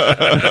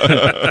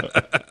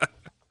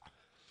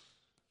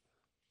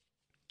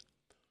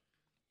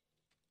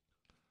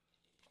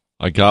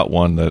 I got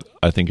one that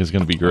I think is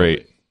going to be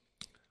great.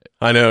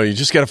 I know, you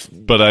just got to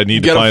But I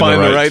need to find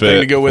the right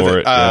thing to go with for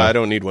it. yeah. I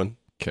don't need one.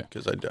 Okay.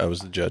 Because I was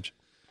the judge.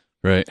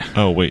 Right.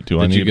 Oh, wait. Do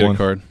I Did you need get one? a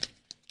card?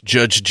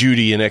 Judge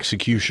Judy and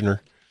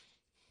Executioner.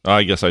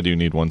 I guess I do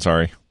need one.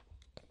 Sorry.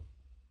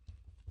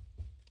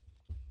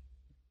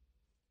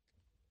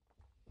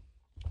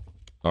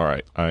 All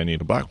right. I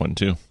need a black one,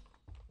 too.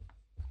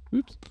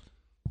 Oops.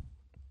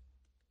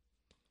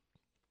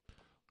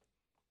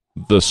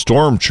 The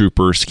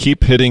stormtroopers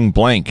keep hitting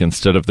blank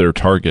instead of their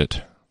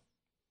target.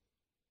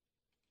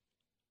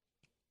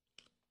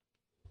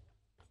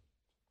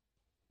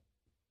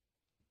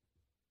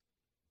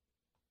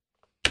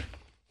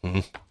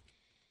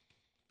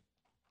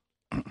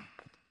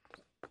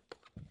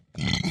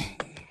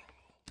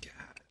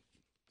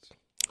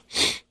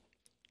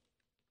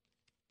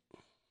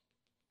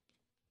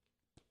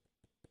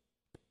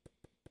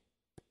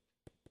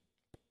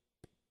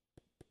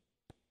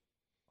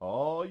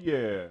 Oh,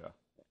 yeah.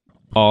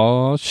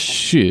 Oh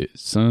shit,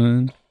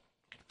 son.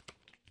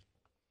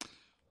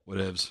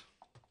 Whatevs.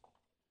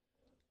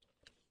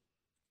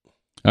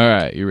 All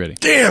right, you ready?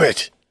 Damn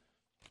it!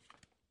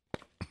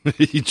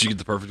 Did you get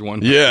the perfect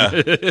one? Yeah.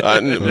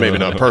 Maybe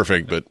not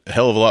perfect, but a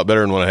hell of a lot better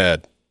than what I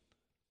had.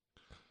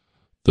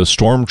 The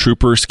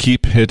stormtroopers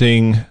keep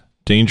hitting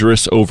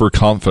dangerous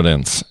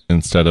overconfidence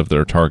instead of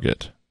their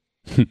target.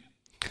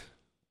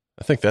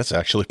 I think that's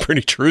actually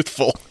pretty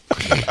truthful.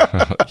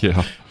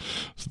 Yeah.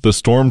 The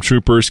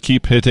stormtroopers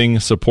keep hitting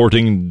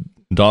supporting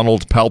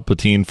Donald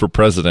Palpatine for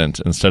president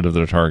instead of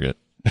their target.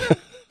 The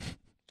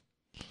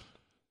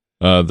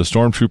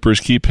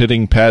stormtroopers keep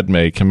hitting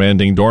Padme,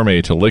 commanding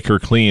Dorme to lick her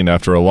clean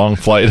after a long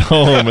flight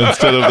home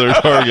instead of their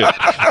target.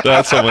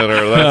 That's a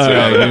winner.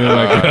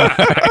 That's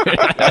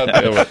it. God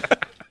damn it.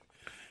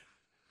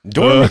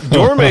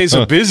 Dorme's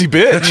a busy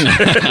bitch.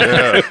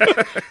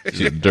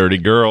 She's a dirty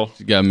girl.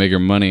 You gotta make her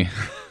money.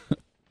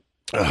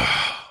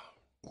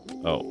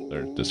 Oh,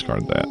 there.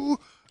 Discard that.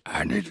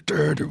 I need a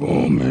dirty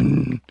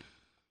woman.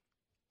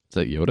 Is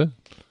that Yoda?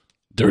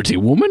 Dirty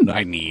woman?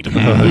 I need.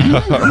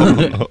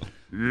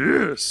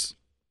 Yes.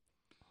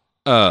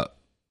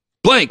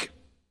 Blank.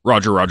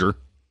 Roger, Roger.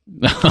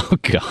 Oh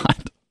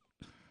God.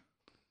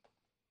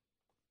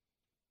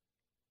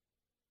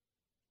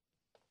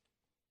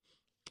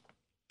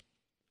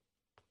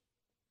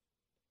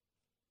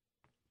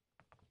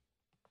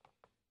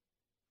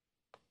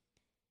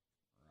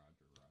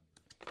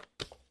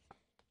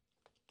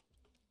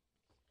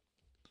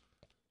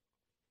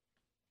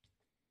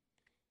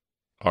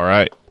 All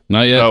right.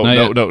 Not yet. No, not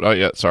no, yet. no, not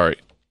yet. Sorry.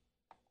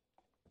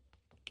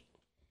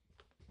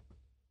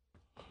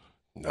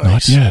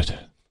 Nice. Not yet.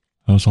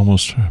 That was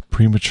almost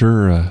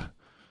premature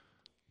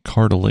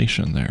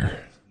cardellation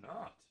there.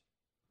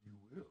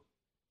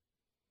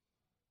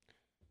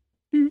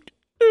 Do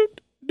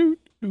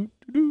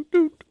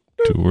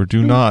or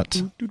do not.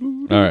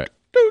 All right.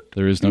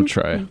 There is no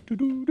try.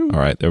 All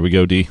right, there we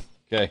go, D.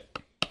 Okay.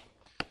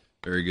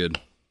 Very good.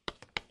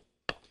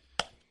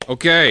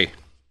 Okay.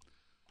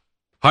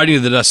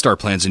 Hiding the Death Star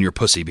plans in your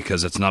pussy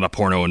because it's not a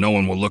porno and no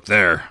one will look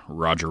there.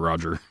 Roger,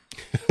 Roger.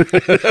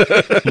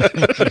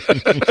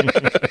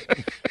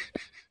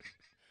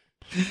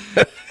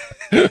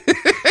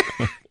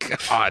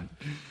 God.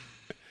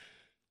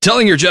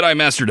 Telling your Jedi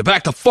Master to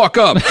back the fuck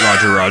up.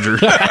 Roger, Roger.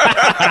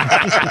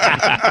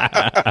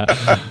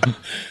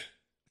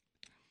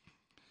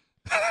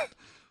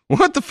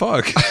 What the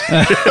fuck?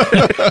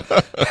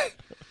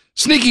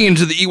 Sneaking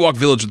into the Ewok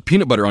village with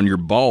peanut butter on your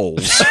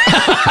balls.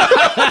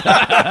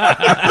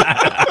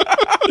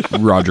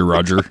 Roger,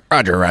 Roger.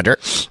 Roger, Roger.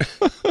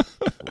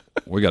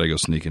 We got to go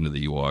sneak into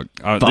the Ewok.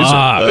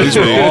 These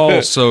were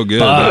all so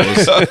good.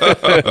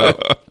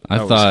 I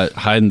thought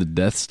hiding the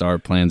Death Star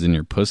plans in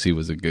your pussy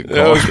was a good That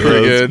call. was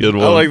pretty That's a good.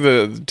 good I one. like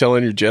the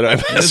telling your Jedi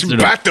Master,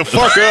 back the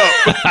fuck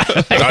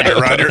up. Roger,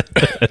 Roger.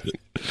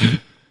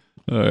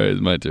 All right,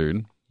 it's my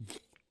turn.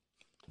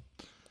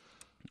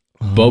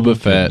 Boba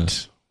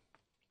Fett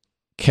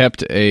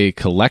kept a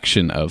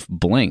collection of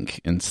blank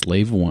in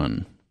Slave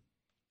One.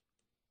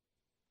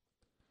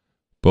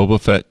 Boba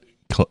Fett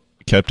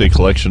kept a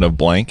collection of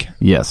blank.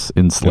 Yes,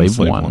 in Slave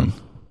Slave One. One.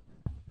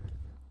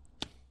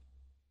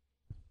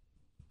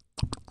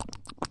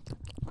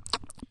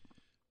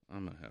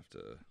 I'm gonna have to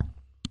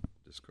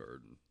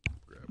discard and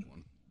grab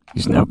one.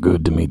 He's no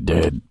good to me,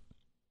 Dad.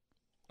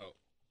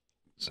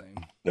 Same.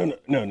 No.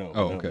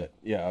 Oh, okay.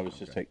 Yeah, I was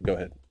just taking. Go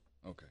ahead.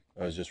 Okay.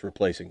 I was just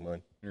replacing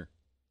mine.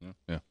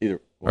 Yeah. Either.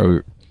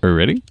 Are we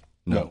ready?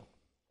 No.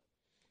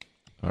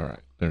 All right,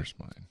 there's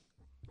mine.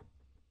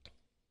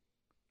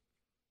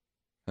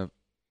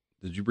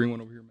 Did you bring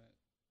one over here, Matt?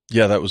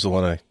 Yeah, that was the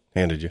one I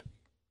handed you.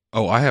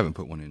 Oh, I haven't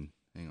put one in.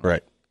 Hang on.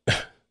 Right.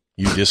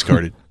 You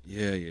discarded.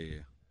 Yeah.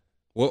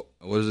 What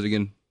is it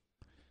again?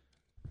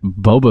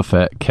 Boba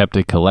Fett kept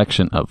a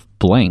collection of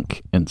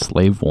blank in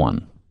Slave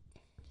One.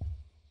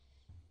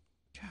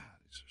 God,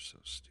 these are so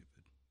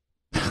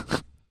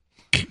stupid.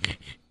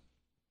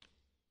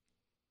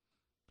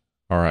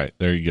 All right,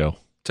 there you go.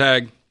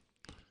 Tag.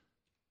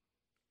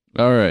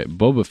 All right,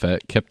 Boba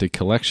Fett kept a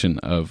collection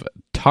of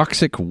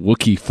toxic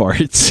Wookiee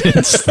farts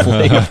in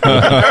Slave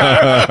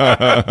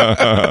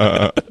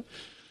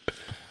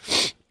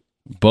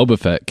Boba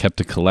Fett kept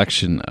a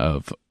collection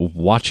of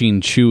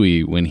watching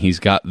Chewie when he's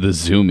got the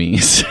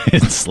zoomies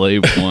in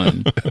Slave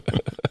One.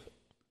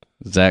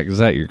 Zach, is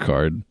that your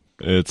card?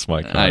 It's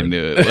my card. I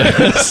knew it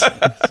was.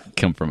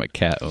 Come from a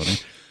cat owner.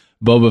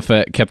 Boba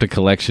Fett kept a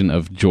collection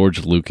of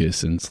George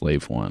Lucas in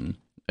Slave One.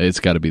 It's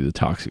got to be the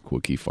toxic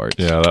Wookiee farts.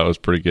 Yeah, that was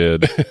pretty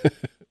good.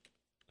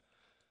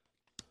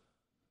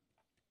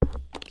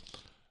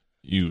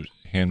 You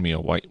hand me a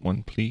white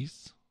one,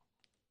 please.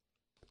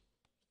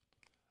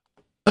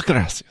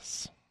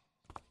 Gracias.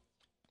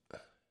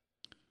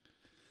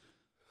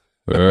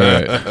 All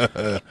right.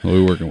 What are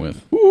we working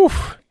with?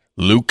 Oof.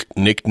 Luke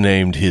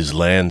nicknamed his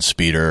land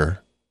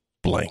speeder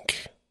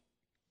blank.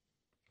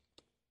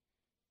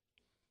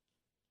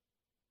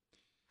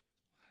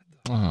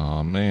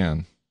 Oh,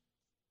 man.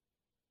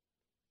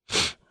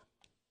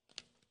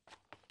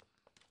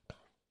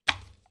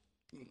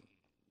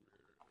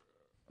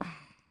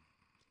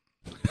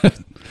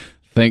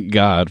 Thank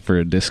God for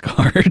a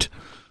discard.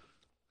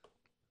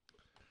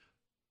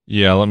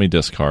 Yeah, let me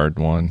discard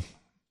one.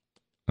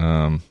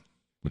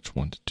 Which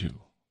one to do?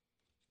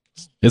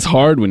 It's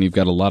hard when you've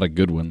got a lot of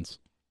good ones.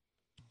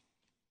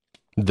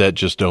 That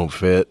just don't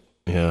fit.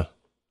 Yeah.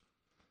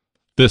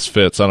 This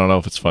fits. I don't know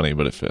if it's funny,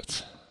 but it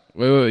fits.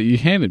 Wait, you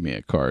handed me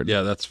a card.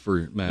 Yeah, that's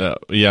for Matt.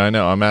 Yeah, I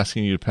know. I'm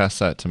asking you to pass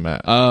that to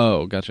Matt.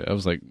 Oh, gotcha. I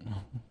was like,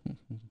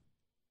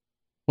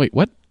 wait,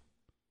 what?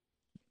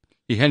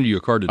 He handed you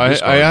a card to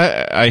discard.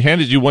 I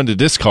handed you one to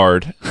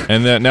discard,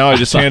 and then now I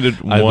just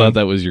handed one. I thought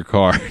that was your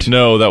card.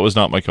 No, that was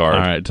not my card.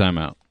 All right, time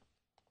out.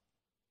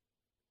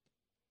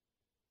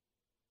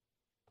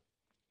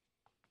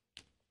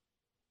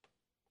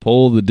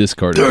 Pull the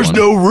discard. There's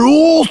no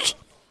rules.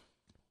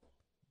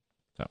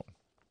 That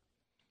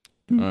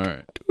one. All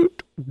right.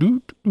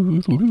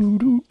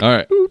 All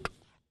right.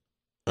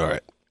 All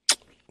right.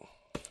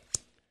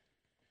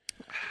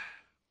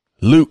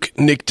 Luke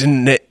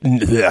nicknamed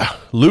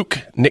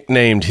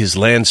his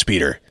land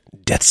speeder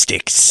Death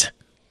Sticks.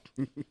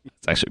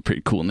 It's actually a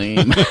pretty cool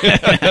name.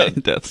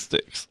 Death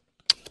Sticks.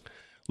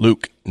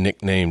 Luke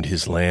nicknamed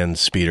his land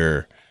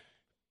speeder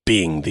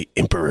being the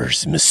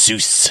Emperor's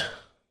masseuse.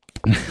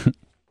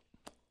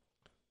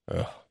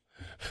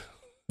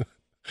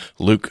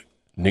 Luke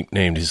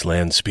nicknamed his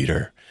land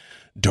speeder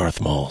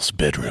Darth Maul's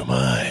bedroom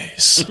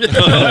eyes.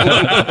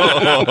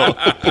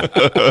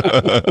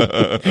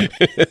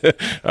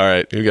 All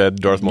right, who got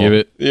Darth Maul? Give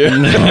it. Yeah.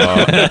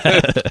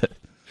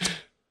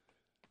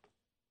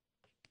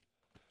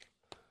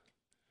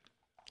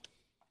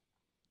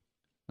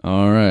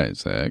 All right,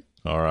 Zach.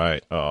 All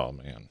right. Oh,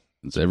 man.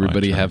 Does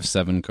everybody turn. have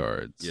 7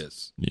 cards?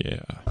 Yes.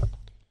 Yeah.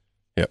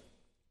 Yep.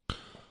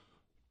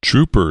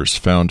 Troopers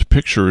found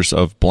pictures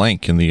of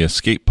blank in the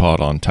escape pod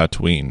on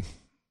Tatooine.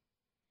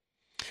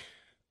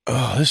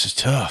 Oh, this is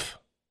tough.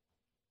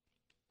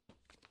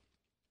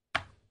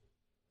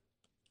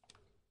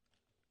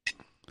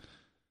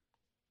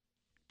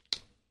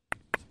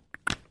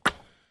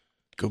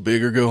 Go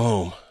big or go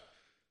home.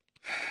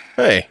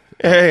 Hey.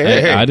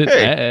 I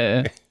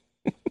did.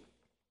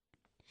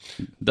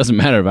 Doesn't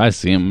matter if I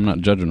see him. I'm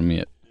not judging him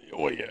yet.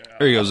 Oh, yeah.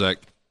 Here you go, Zach.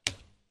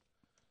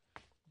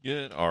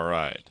 Good. All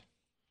right.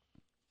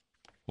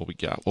 What we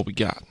got? What we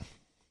got?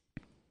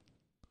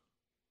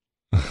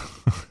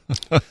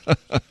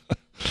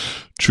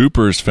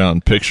 Troopers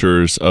found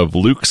pictures of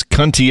Luke's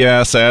cunty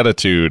ass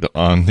attitude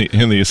in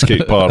the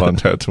escape pod on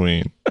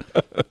Tatooine.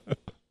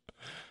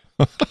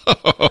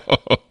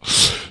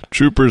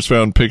 Troopers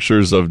found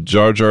pictures of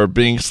Jar Jar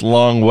Binks'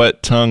 long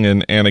wet tongue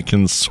and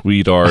Anakin's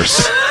sweet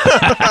arse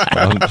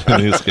in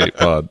the escape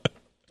pod.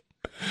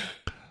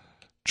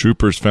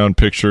 Troopers found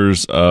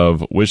pictures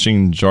of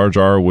wishing Jar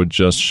Jar would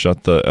just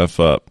shut the F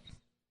up.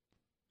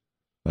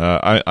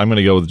 I'm going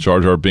to go with Jar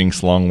Jar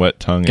Binks' long wet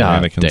tongue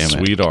God and Anakin's damn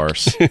it. sweet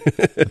arse. I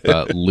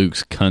thought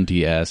Luke's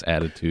cunty ass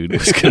attitude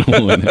was going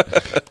to win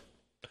it.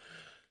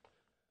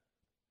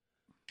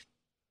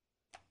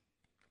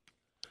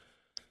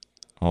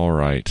 All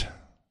right.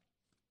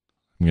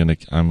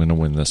 I'm gonna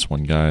win this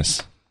one,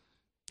 guys.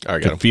 I I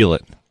got can him. feel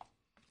it.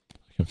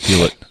 I can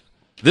feel it.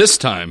 This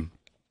time,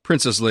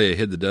 Princess Leia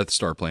hid the Death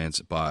Star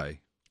plans by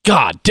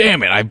God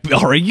damn it! I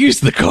already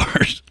used the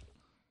card.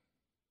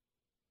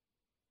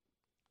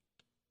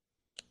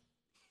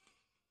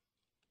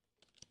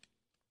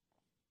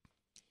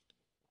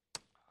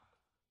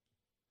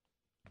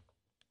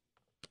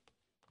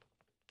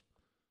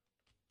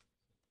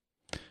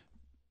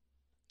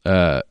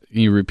 Can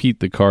you repeat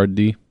the card,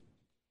 D?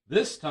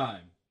 This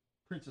time,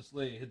 Princess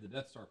Leia hid the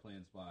Death Star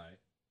plans by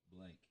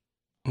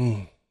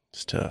blank.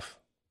 It's tough.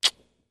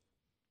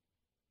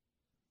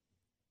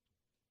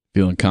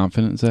 Feeling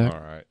confident, Zach? All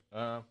right.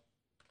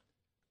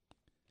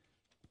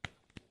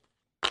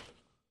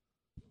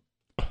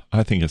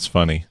 I think it's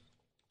funny.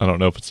 I don't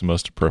know if it's the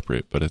most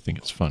appropriate, but I think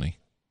it's funny.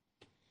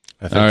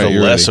 I think All right, the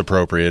you're less ready.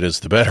 appropriate is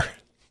the better.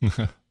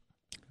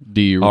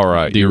 D, All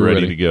right, D, you're we're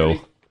ready to go.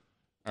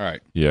 All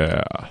right.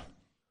 Yeah.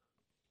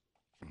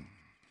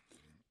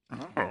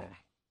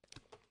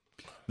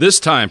 This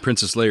time,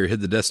 Princess Leia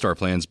hid the Death Star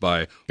plans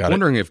by Got it.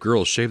 wondering if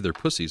girls shave their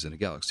pussies in a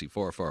galaxy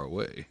far, far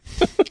away.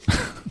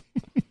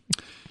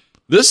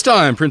 This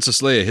time,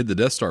 Princess Leia hid the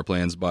Death Star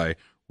plans by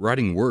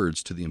writing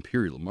words to the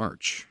Imperial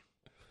March.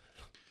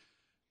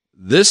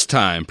 This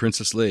time,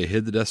 Princess Leia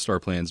hid the Death Star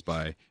plans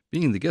by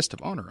being the guest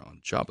of honor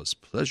on Jabba's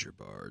pleasure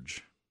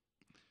barge.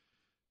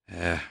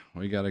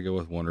 We got to go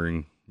with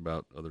wondering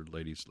about other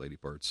ladies' lady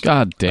parts.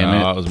 God damn Oh,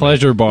 that it. was me.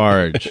 Pleasure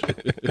barge.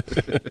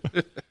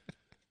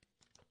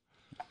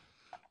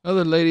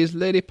 Other ladies'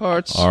 lady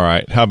parts. All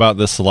right. How about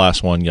this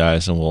last one,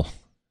 guys, and we'll.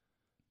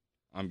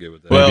 I'm good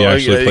with that. Well, Well,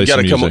 actually play you got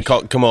to some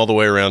music. come all the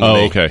way around to Oh,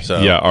 me. okay. So,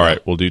 Yeah. All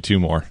right. We'll do two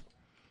more.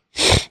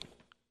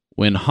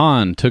 When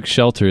Han took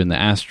shelter in the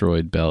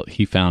asteroid belt,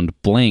 he found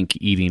blank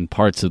eating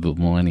parts of the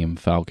Millennium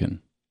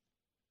Falcon.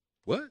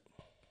 What?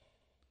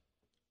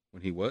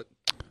 When he what?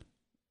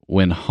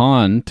 When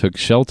Han took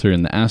shelter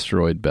in the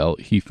asteroid belt,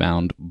 he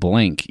found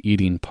blank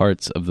eating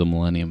parts of the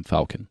Millennium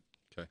Falcon.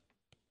 Okay.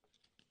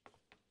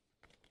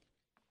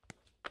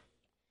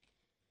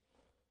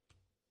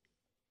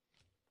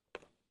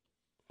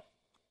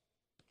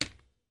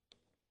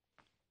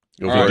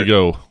 Go All for Good it. to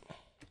go.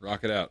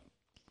 Rock it out.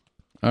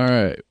 All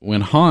right.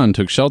 When Han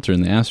took shelter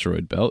in the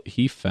asteroid belt,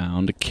 he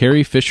found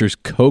Carrie Fisher's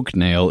coke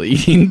nail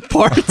eating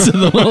parts of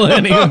the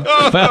Millennium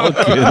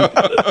Falcon.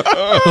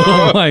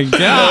 Oh my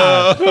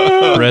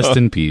God. Rest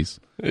in peace.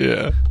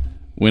 Yeah.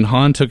 When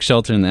Han took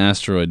shelter in the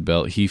asteroid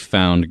belt, he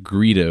found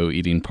Greedo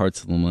eating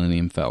parts of the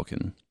Millennium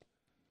Falcon.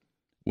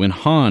 When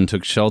Han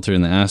took shelter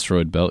in the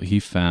asteroid belt, he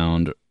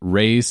found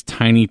Rey's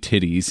tiny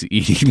titties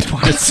eating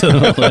parts of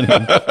the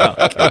Millennium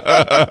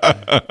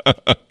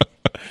Falcon.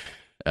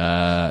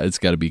 It's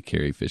got to be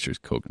Carrie Fisher's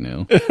coke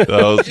nail. That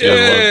was a good one.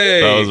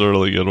 Yay! That was a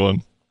really good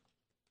one.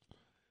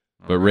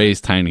 But Rey's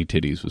tiny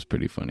titties was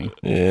pretty funny.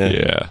 Yeah.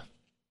 Yeah.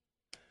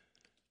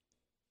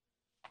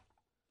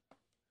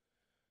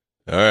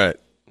 All right.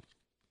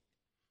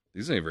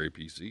 These ain't very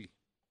PC.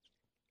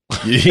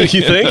 You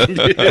think?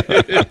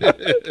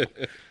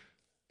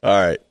 All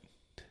right.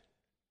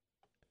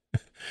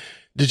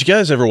 Did you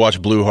guys ever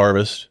watch Blue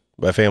Harvest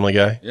by Family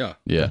Guy? Yeah.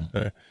 Yeah.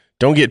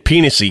 Don't get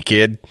penisy,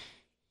 kid.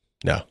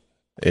 No.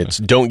 It's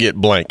don't get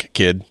blank,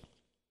 kid.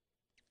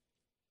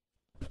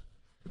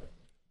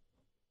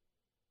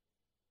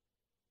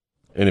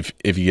 And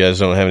if you guys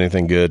don't have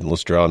anything good,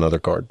 let's draw another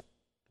card.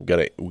 We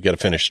gotta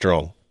finish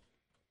strong.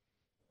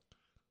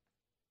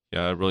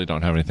 Yeah, I really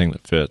don't have anything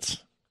that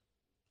fits.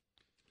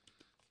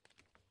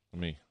 Let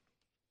me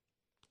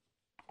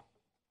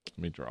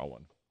draw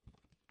one.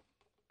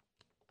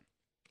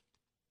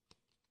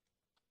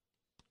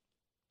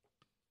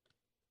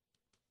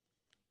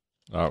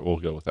 All right, we'll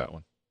go with that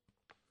one.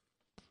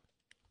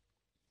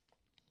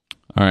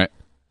 All right.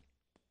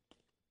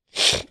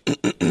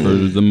 For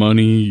the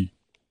money.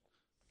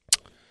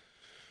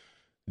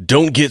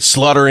 Don't get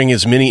slaughtering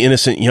as many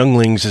innocent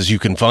younglings as you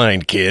can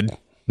find, kid.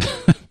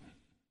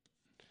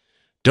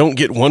 Don't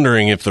get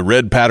wondering if the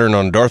red pattern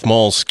on Darth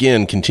Maul's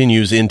skin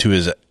continues into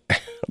his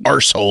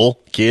arsehole,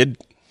 kid.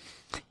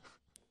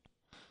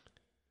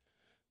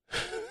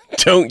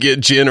 Don't get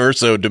Jyn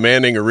Erso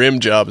demanding a rim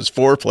job as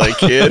foreplay,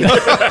 kid.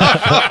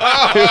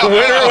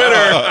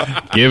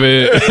 Winner. Give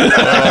it.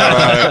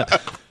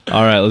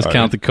 All right, let's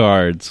count the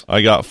cards.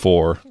 I got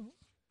 4.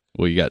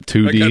 Well, you got I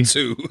 2D. got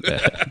 2.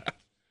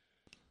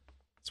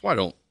 That's why I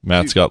don't.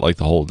 Matt's got like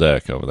the whole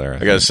deck over there. I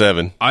got a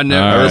 7. I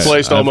never. All I right,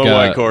 replaced all I've my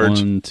got white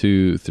cards. 1,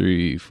 2,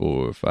 3,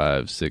 4,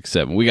 5, 6,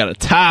 7. We got a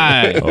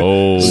tie.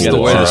 Oh, This is got the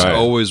it. way this all right.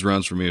 always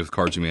runs for me with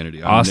Cards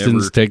Humanity.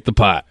 Austin's take the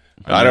pot.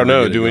 I don't know.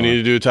 never get Do we it need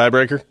to do a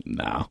tiebreaker?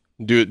 No.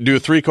 Do a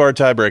 3-card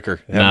tiebreaker.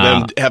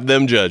 Nah. Have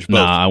them judge both.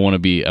 Nah, I want to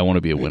be a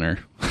winner.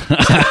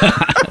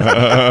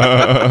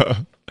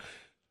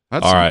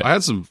 All right. I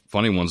had some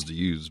funny ones to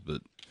use,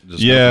 but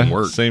just yeah, nothing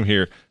worked. same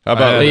here. How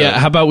about Yeah,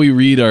 how about we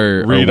read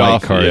our Read white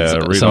off- cards? yeah,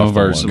 read some off of the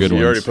our ones. good You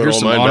already ones. put Here's all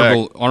some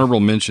mine back.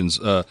 honorable mentions.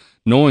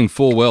 Knowing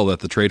full well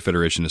that the Trade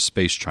Federation is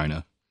space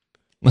China.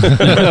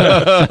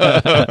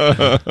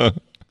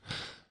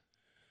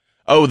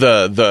 Oh,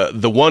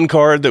 the one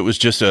card that was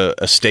just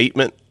a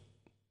statement.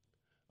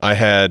 I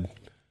had.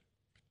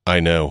 I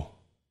know.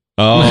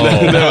 Oh,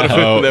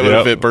 that would have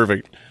yep. fit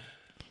perfect.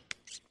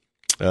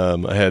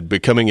 I had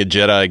becoming a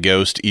Jedi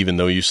ghost, even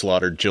though you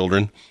slaughtered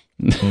children.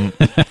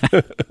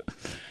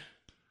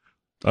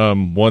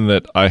 One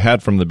that I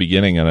had from the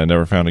beginning and I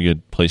never found a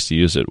good place to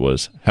use it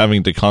was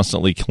having to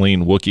constantly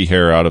clean Wookiee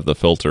hair out of the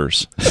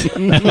filters.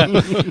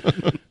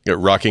 Got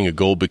rocking a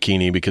gold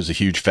bikini because a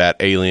huge fat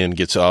alien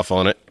gets off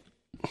on it.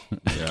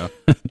 Yeah.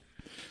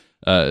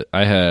 Uh,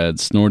 I had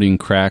snorting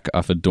crack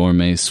off of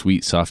Dorme's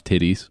sweet soft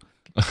titties.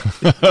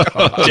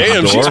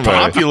 Damn, she's Dorme.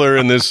 popular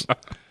in this.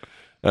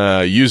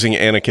 Using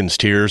Anakin's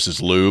tears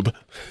as lube.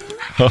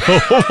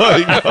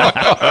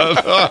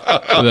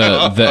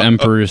 The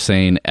Emperor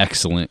saying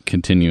excellent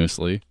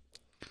continuously.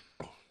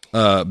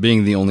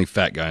 Being the only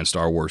fat guy in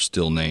Star Wars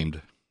still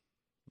named.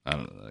 I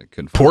don't know. I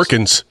couldn't find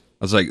Porkins.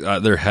 I was like,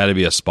 there had to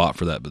be a spot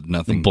for that, but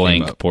nothing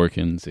Blank came up.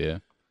 Porkins, yeah.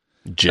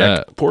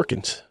 Jack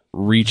Porkins.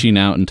 Reaching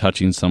out and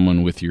touching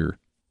someone with your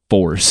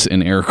force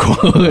in air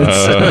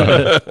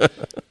quotes.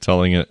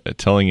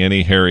 telling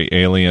any hairy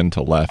alien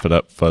to laugh it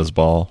up,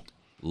 fuzzball.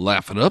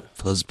 Laugh it up,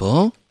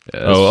 fuzzball.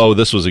 Oh,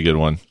 this was a good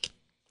one.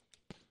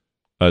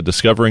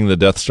 Discovering the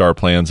Death Star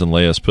plans in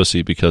Leia's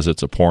pussy because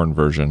it's a porn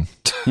version.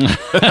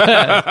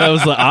 That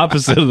was the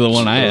opposite of the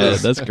one I had.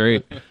 That's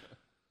great.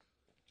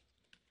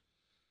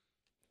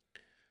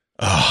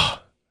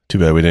 Too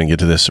bad we didn't get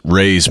to this.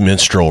 Ray's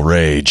menstrual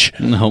rage.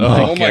 Oh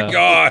my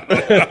god.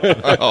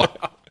 God.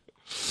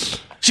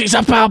 She's a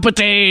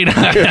Palpatine.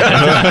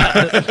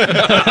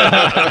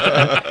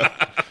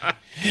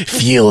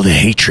 Feel the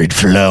hatred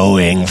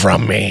flowing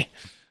from me.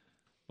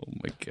 Oh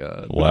my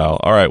god. Wow.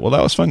 All right. Well,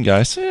 that was fun,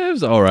 guys. It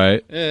was all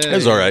right. It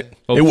was all right.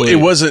 Hopefully- It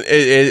wasn't.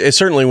 It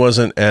certainly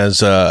wasn't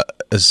as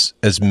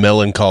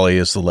melancholy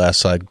as the last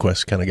side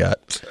quest kind of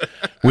got.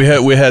 We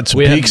had some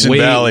peaks and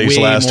valleys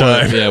last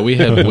time. Yeah, we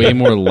had way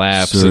more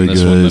laughs in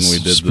this one than we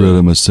did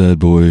I'm a sad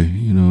boy,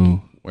 you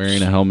know.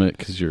 wearing a helmet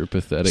because you're a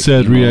pathetic.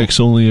 Sad emo. reacts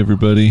only,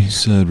 everybody.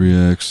 Sad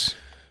reacts.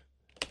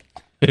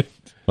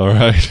 All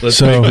right. Let's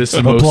So, make this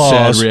the most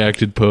applause. sad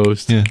reacted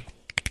post. Yeah.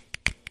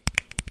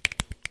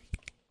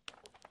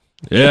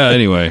 Yeah,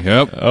 anyway,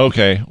 yep.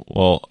 Okay.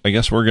 Well, I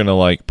guess we're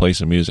gonna play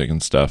some music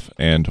and stuff,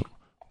 and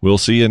we'll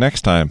see you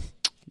next time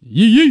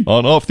Yee yee.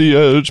 on Off the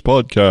Edge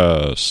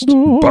podcast.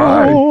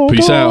 Bye.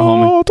 Peace out,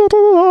 homie.